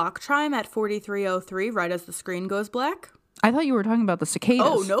grandfather clock chime at 43:03 right as the screen goes black? I thought you were talking about the cicadas.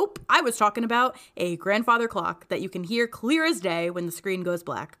 Oh, nope. I was talking about a grandfather clock that you can hear clear as day when the screen goes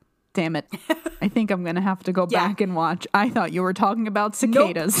black. Damn it. I think I'm going to have to go back and watch. I thought you were talking about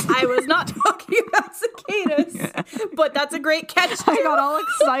cicadas. Nope, I was not talking about cicadas, but that's a great catch too. I got all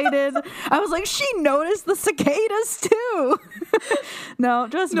excited. I was like, she noticed the cicadas too. No,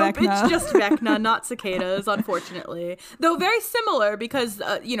 just Vecna. It's just Vecna, not cicadas, unfortunately. Though very similar because,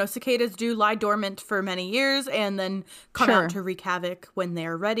 cicadas do lie dormant for many years and then come out to wreak havoc when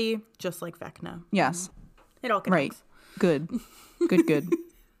they're ready, just like Vecna. Yes. It all connects. Right. Good.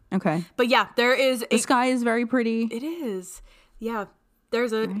 Okay. But yeah, there is the sky is very pretty. It is. Yeah.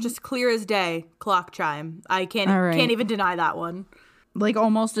 There's a just clear as day clock chime. I can't even deny that one. Like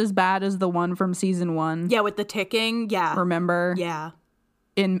almost as bad as the one from season 1. Yeah, with the ticking. Yeah. Remember? Yeah.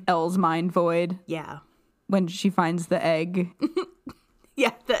 In Elle's mind void. Yeah. When she finds the egg.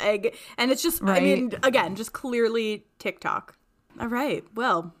 Yeah, the egg. And it's just, I mean, again, just clearly TikTok. All right.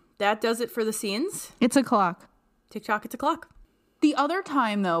 Well, that does it for the scenes. It's a clock. TikTok, it's a clock. The other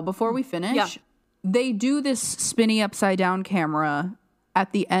time, though, before we finish, they do this spinny upside down camera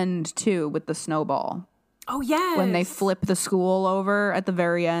at the end, too, with the snowball. Oh, yes. When they flip the school over at the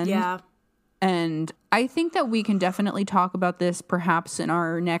very end. Yeah. And I think that we can definitely talk about this perhaps in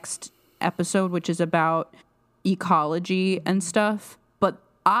our next episode, which is about ecology and stuff. But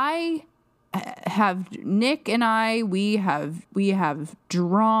Nick and I, we have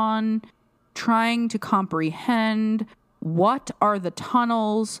drawn, trying to comprehend what are the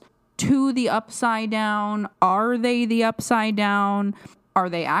tunnels to the upside down? Are they the upside down? Are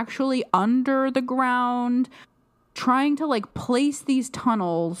they actually under the ground? Trying to like place these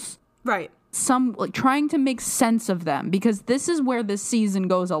tunnels. Right. Trying to make sense of them, because this is where this season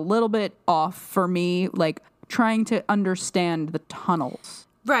goes a little bit off for me, like trying to understand the tunnels.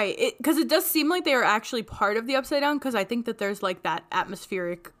 Right, because it does seem like they are actually part of the Upside Down, because I think that there's like that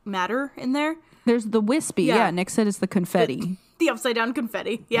atmospheric matter in there. There's the wispy. Yeah, Nick said it's the confetti. The Upside Down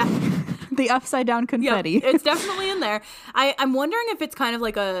confetti, yeah. The Upside Down confetti. Yep, it's definitely in there. I'm wondering if it's kind of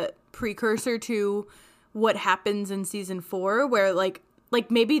like a precursor to what happens in season 4, where like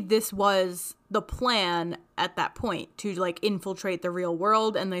maybe this was the plan at that point to like infiltrate the real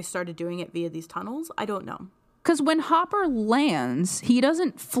world, and they started doing it via these tunnels. I don't know. Because when Hopper lands, he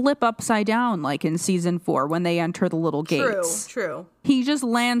doesn't flip upside down like in season 4 when they enter the little gates. True. He just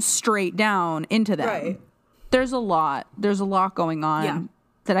lands straight down into them. Right. There's a lot going on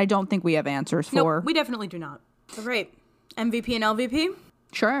that I don't think we have answers for. Nope, we definitely do not. All right. MVP and LVP?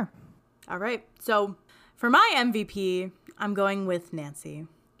 Sure. All right. So for my MVP, I'm going with Nancy.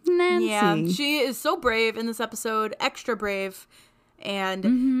 Yeah, she is so brave in this episode, extra brave.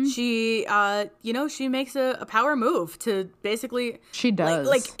 And she, she makes a power move to basically... She does.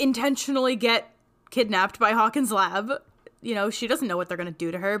 Like intentionally get kidnapped by Hawkins' lab. You know, she doesn't know what they're going to do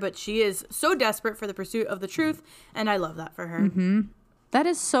to her, but she is so desperate for the pursuit of the truth, and I love that for her. Mm-hmm. That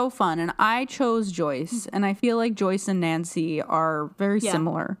is so fun, and I chose Joyce, and I feel like Joyce and Nancy are very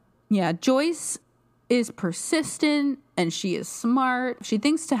similar. Yeah, Joyce is persistent, and she is smart. She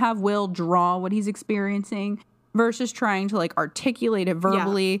thinks to have Will draw what he's experiencing versus trying to, like, articulate it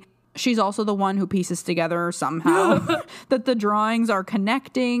verbally. Yeah. She's also the one who pieces together somehow that the drawings are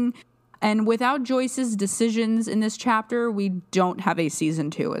connecting. And without Joyce's decisions in this chapter, we don't have a season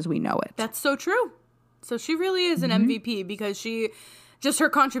 2 as we know it. That's so true. So she really is an MVP because just her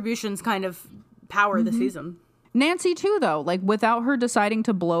contributions kind of power the season. Nancy too, though, like without her deciding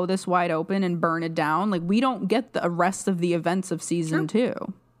to blow this wide open and burn it down, like we don't get the rest of the events of season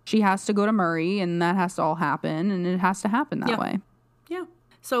 2. She has to go to Murray and that has to all happen, and it has to happen that way. Yeah.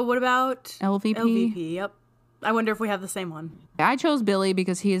 So what about LVP? LVP, yep. I wonder if we have the same one. I chose Billy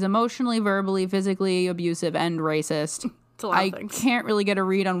because he is emotionally, verbally, physically abusive and racist. It's a lot of things. I can't really get a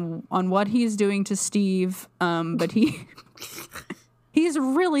read on what he's doing to Steve, but he's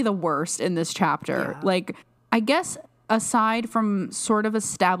really the worst in this chapter. Yeah. Like, I guess aside from sort of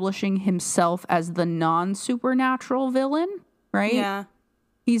establishing himself as the non-supernatural villain, right? Yeah.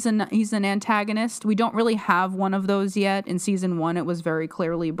 He's an antagonist. We don't really have one of those yet. In season 1, it was very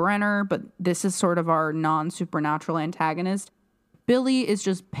clearly Brenner, but this is sort of our non-supernatural antagonist. Billy is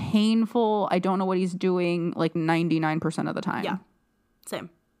just painful. I don't know what he's doing like 99% of the time. Yeah, same.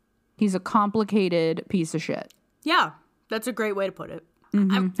 He's a complicated piece of shit. Yeah, that's a great way to put it.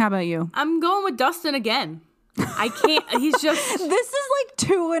 How about you? I'm going with Dustin again. I can't. He's just. This is like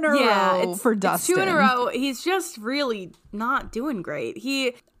 2 in a row for Dustin. 2 in a row. He's just really not doing great.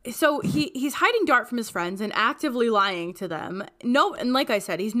 He's hiding Dart from his friends and actively lying to them. No, and like I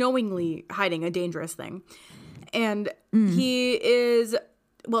said, he's knowingly hiding a dangerous thing. And he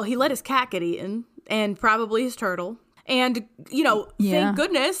let his cat get eaten, and probably his turtle. And thank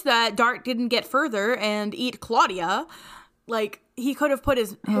goodness that Dart didn't get further and eat Claudia. Like, he could have put he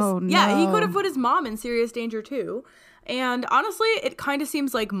could have put his mom in serious danger too. And honestly, it kind of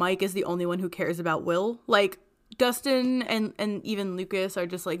seems like Mike is the only one who cares about Will. Like, Dustin and even Lucas are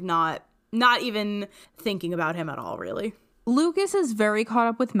just like not even thinking about him at all, really. Lucas is very caught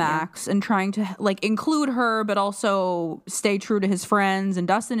up with Max and trying to like include her, but also stay true to his friends. And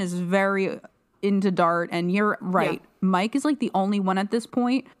Dustin is very into Dart. And you're right. Yeah. Mike is like the only one at this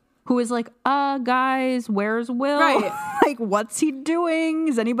point who is like, guys, where's Will? Right. Like, what's he doing?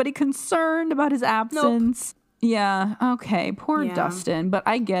 Is anybody concerned about his absence? Nope. Yeah. Okay. Poor Dustin. But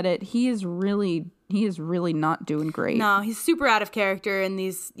I get it. He is really not doing great. No, he's super out of character in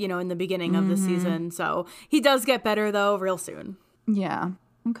these, in the beginning of the season. So he does get better, though, real soon. Yeah.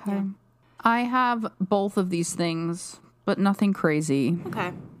 Okay. Yeah. I have both of these things, but nothing crazy.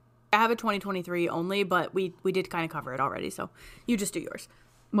 Okay. I have a 2023 only, but we did kind of cover it already. So you just do yours.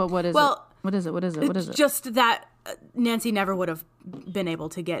 Well, what is it? What is it? Just that Nancy never would have been able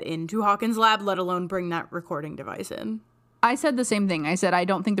to get into Hawkins' lab, let alone bring that recording device in. I said the same thing. I said I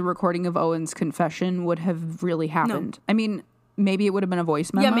don't think the recording of Owen's confession would have really happened. No. I mean, maybe it would have been a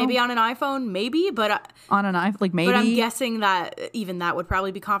voice memo. Yeah, maybe on an iPhone, maybe, but on an iPhone, like maybe. But I'm guessing that even that would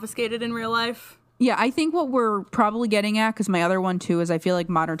probably be confiscated in real life. Yeah, I think what we're probably getting at, because my other one too, is I feel like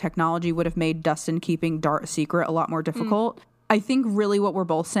modern technology would have made Dustin keeping Dart a secret a lot more difficult. I think really what we're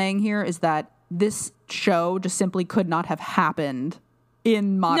both saying here is that this show just simply could not have happened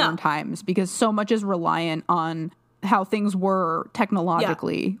in modern times because so much is reliant on how things were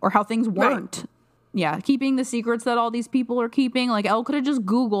technologically or how things weren't. Right. Yeah, keeping the secrets that all these people are keeping. Like, Elle could have just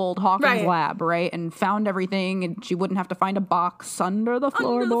Googled Hawkins' lab, right? And found everything, and she wouldn't have to find a box under the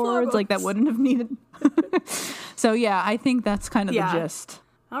floorboards. Like, that wouldn't have needed. So, yeah, I think that's kind of the gist.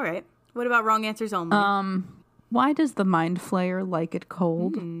 All right. What about wrong answers only? Why does the Mind Flayer like it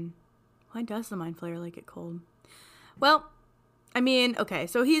cold? Why does the Mind Flayer like it cold? Well, I mean, okay,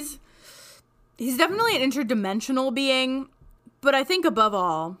 so he's definitely an interdimensional being, but I think above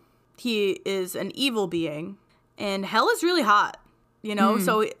all, he is an evil being, and hell is really hot, you know?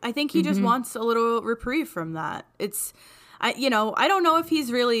 So I think he just wants a little reprieve from that. I don't know if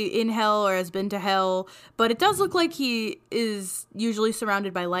he's really in hell or has been to hell, but it does look like he is usually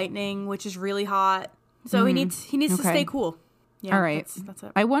surrounded by lightning, which is really hot. So he needs to stay cool. Yeah, all right. That's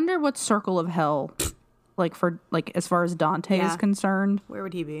it. I wonder what circle of hell, as far as Dante is concerned. Where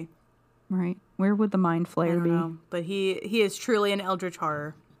would he be? Right. Where would the Mind Flayer be? Know. But he is truly an eldritch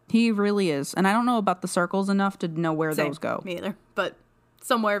horror. He really is. And I don't know about the circles enough to know where those go. Me either. But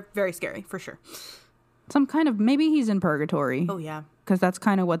somewhere very scary, for sure. Maybe he's in purgatory. Oh, yeah. Because that's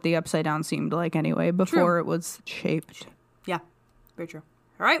kind of what the Upside Down seemed like anyway, before it was shaped. Yeah, very true.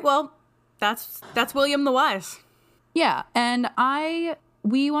 All right, well, that's William the Wise. Yeah, and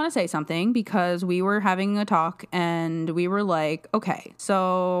we want to say something because we were having a talk and we were like, okay,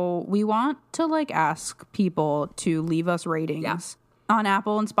 so we want to ask people to leave us ratings on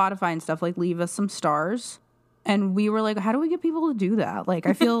Apple and Spotify and stuff, leave us some stars. And we were like, how do we get people to do that?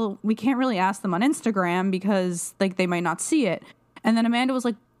 I feel we can't really ask them on Instagram because they might not see it. And then Amanda was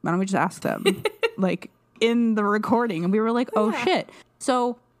like, why don't we just ask them in the recording? And we were like, oh shit.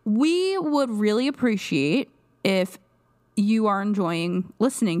 So we would really appreciate if you are enjoying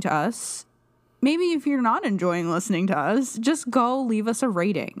listening to us. Maybe if you're not enjoying listening to us, just go leave us a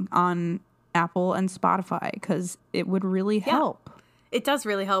rating on Apple and Spotify because it would really help. It does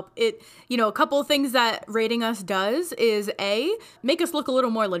really help. A couple of things that rating us does is make us look a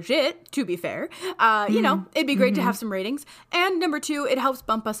little more legit, to be fair. It'd be great to have some ratings. And number 2, it helps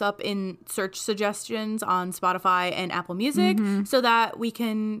bump us up in search suggestions on Spotify and Apple Music so that we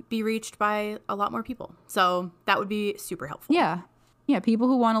can be reached by a lot more people. So that would be super helpful. Yeah. Yeah, people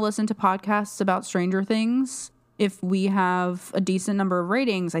who want to listen to podcasts about Stranger Things, if we have a decent number of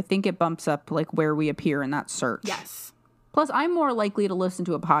ratings, I think it bumps up where we appear in that search. Yes. Plus, I'm more likely to listen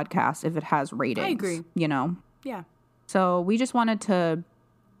to a podcast if it has ratings. I agree. Yeah. So we just wanted to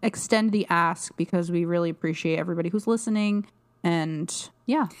extend the ask because we really appreciate everybody who's listening. And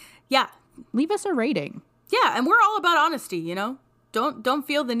yeah. Leave us a rating. Yeah, and we're all about honesty, Don't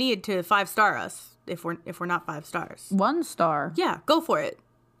feel the need to 5-star us if we're not 5 stars. 1 star. Yeah, go for it.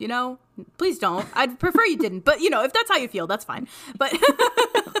 Please don't. I'd prefer you didn't. But, if that's how you feel, that's fine. But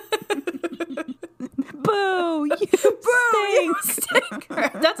Boo! You stink.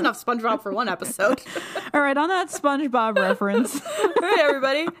 That's enough SpongeBob for one episode. All right, on that SpongeBob reference. All right,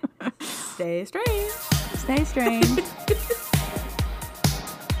 everybody. Stay strange. Stay strange.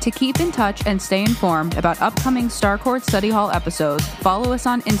 To keep in touch and stay informed about upcoming Starcourt Study Hall episodes, follow us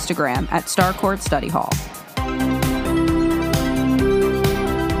on Instagram at Starcourt Study Hall.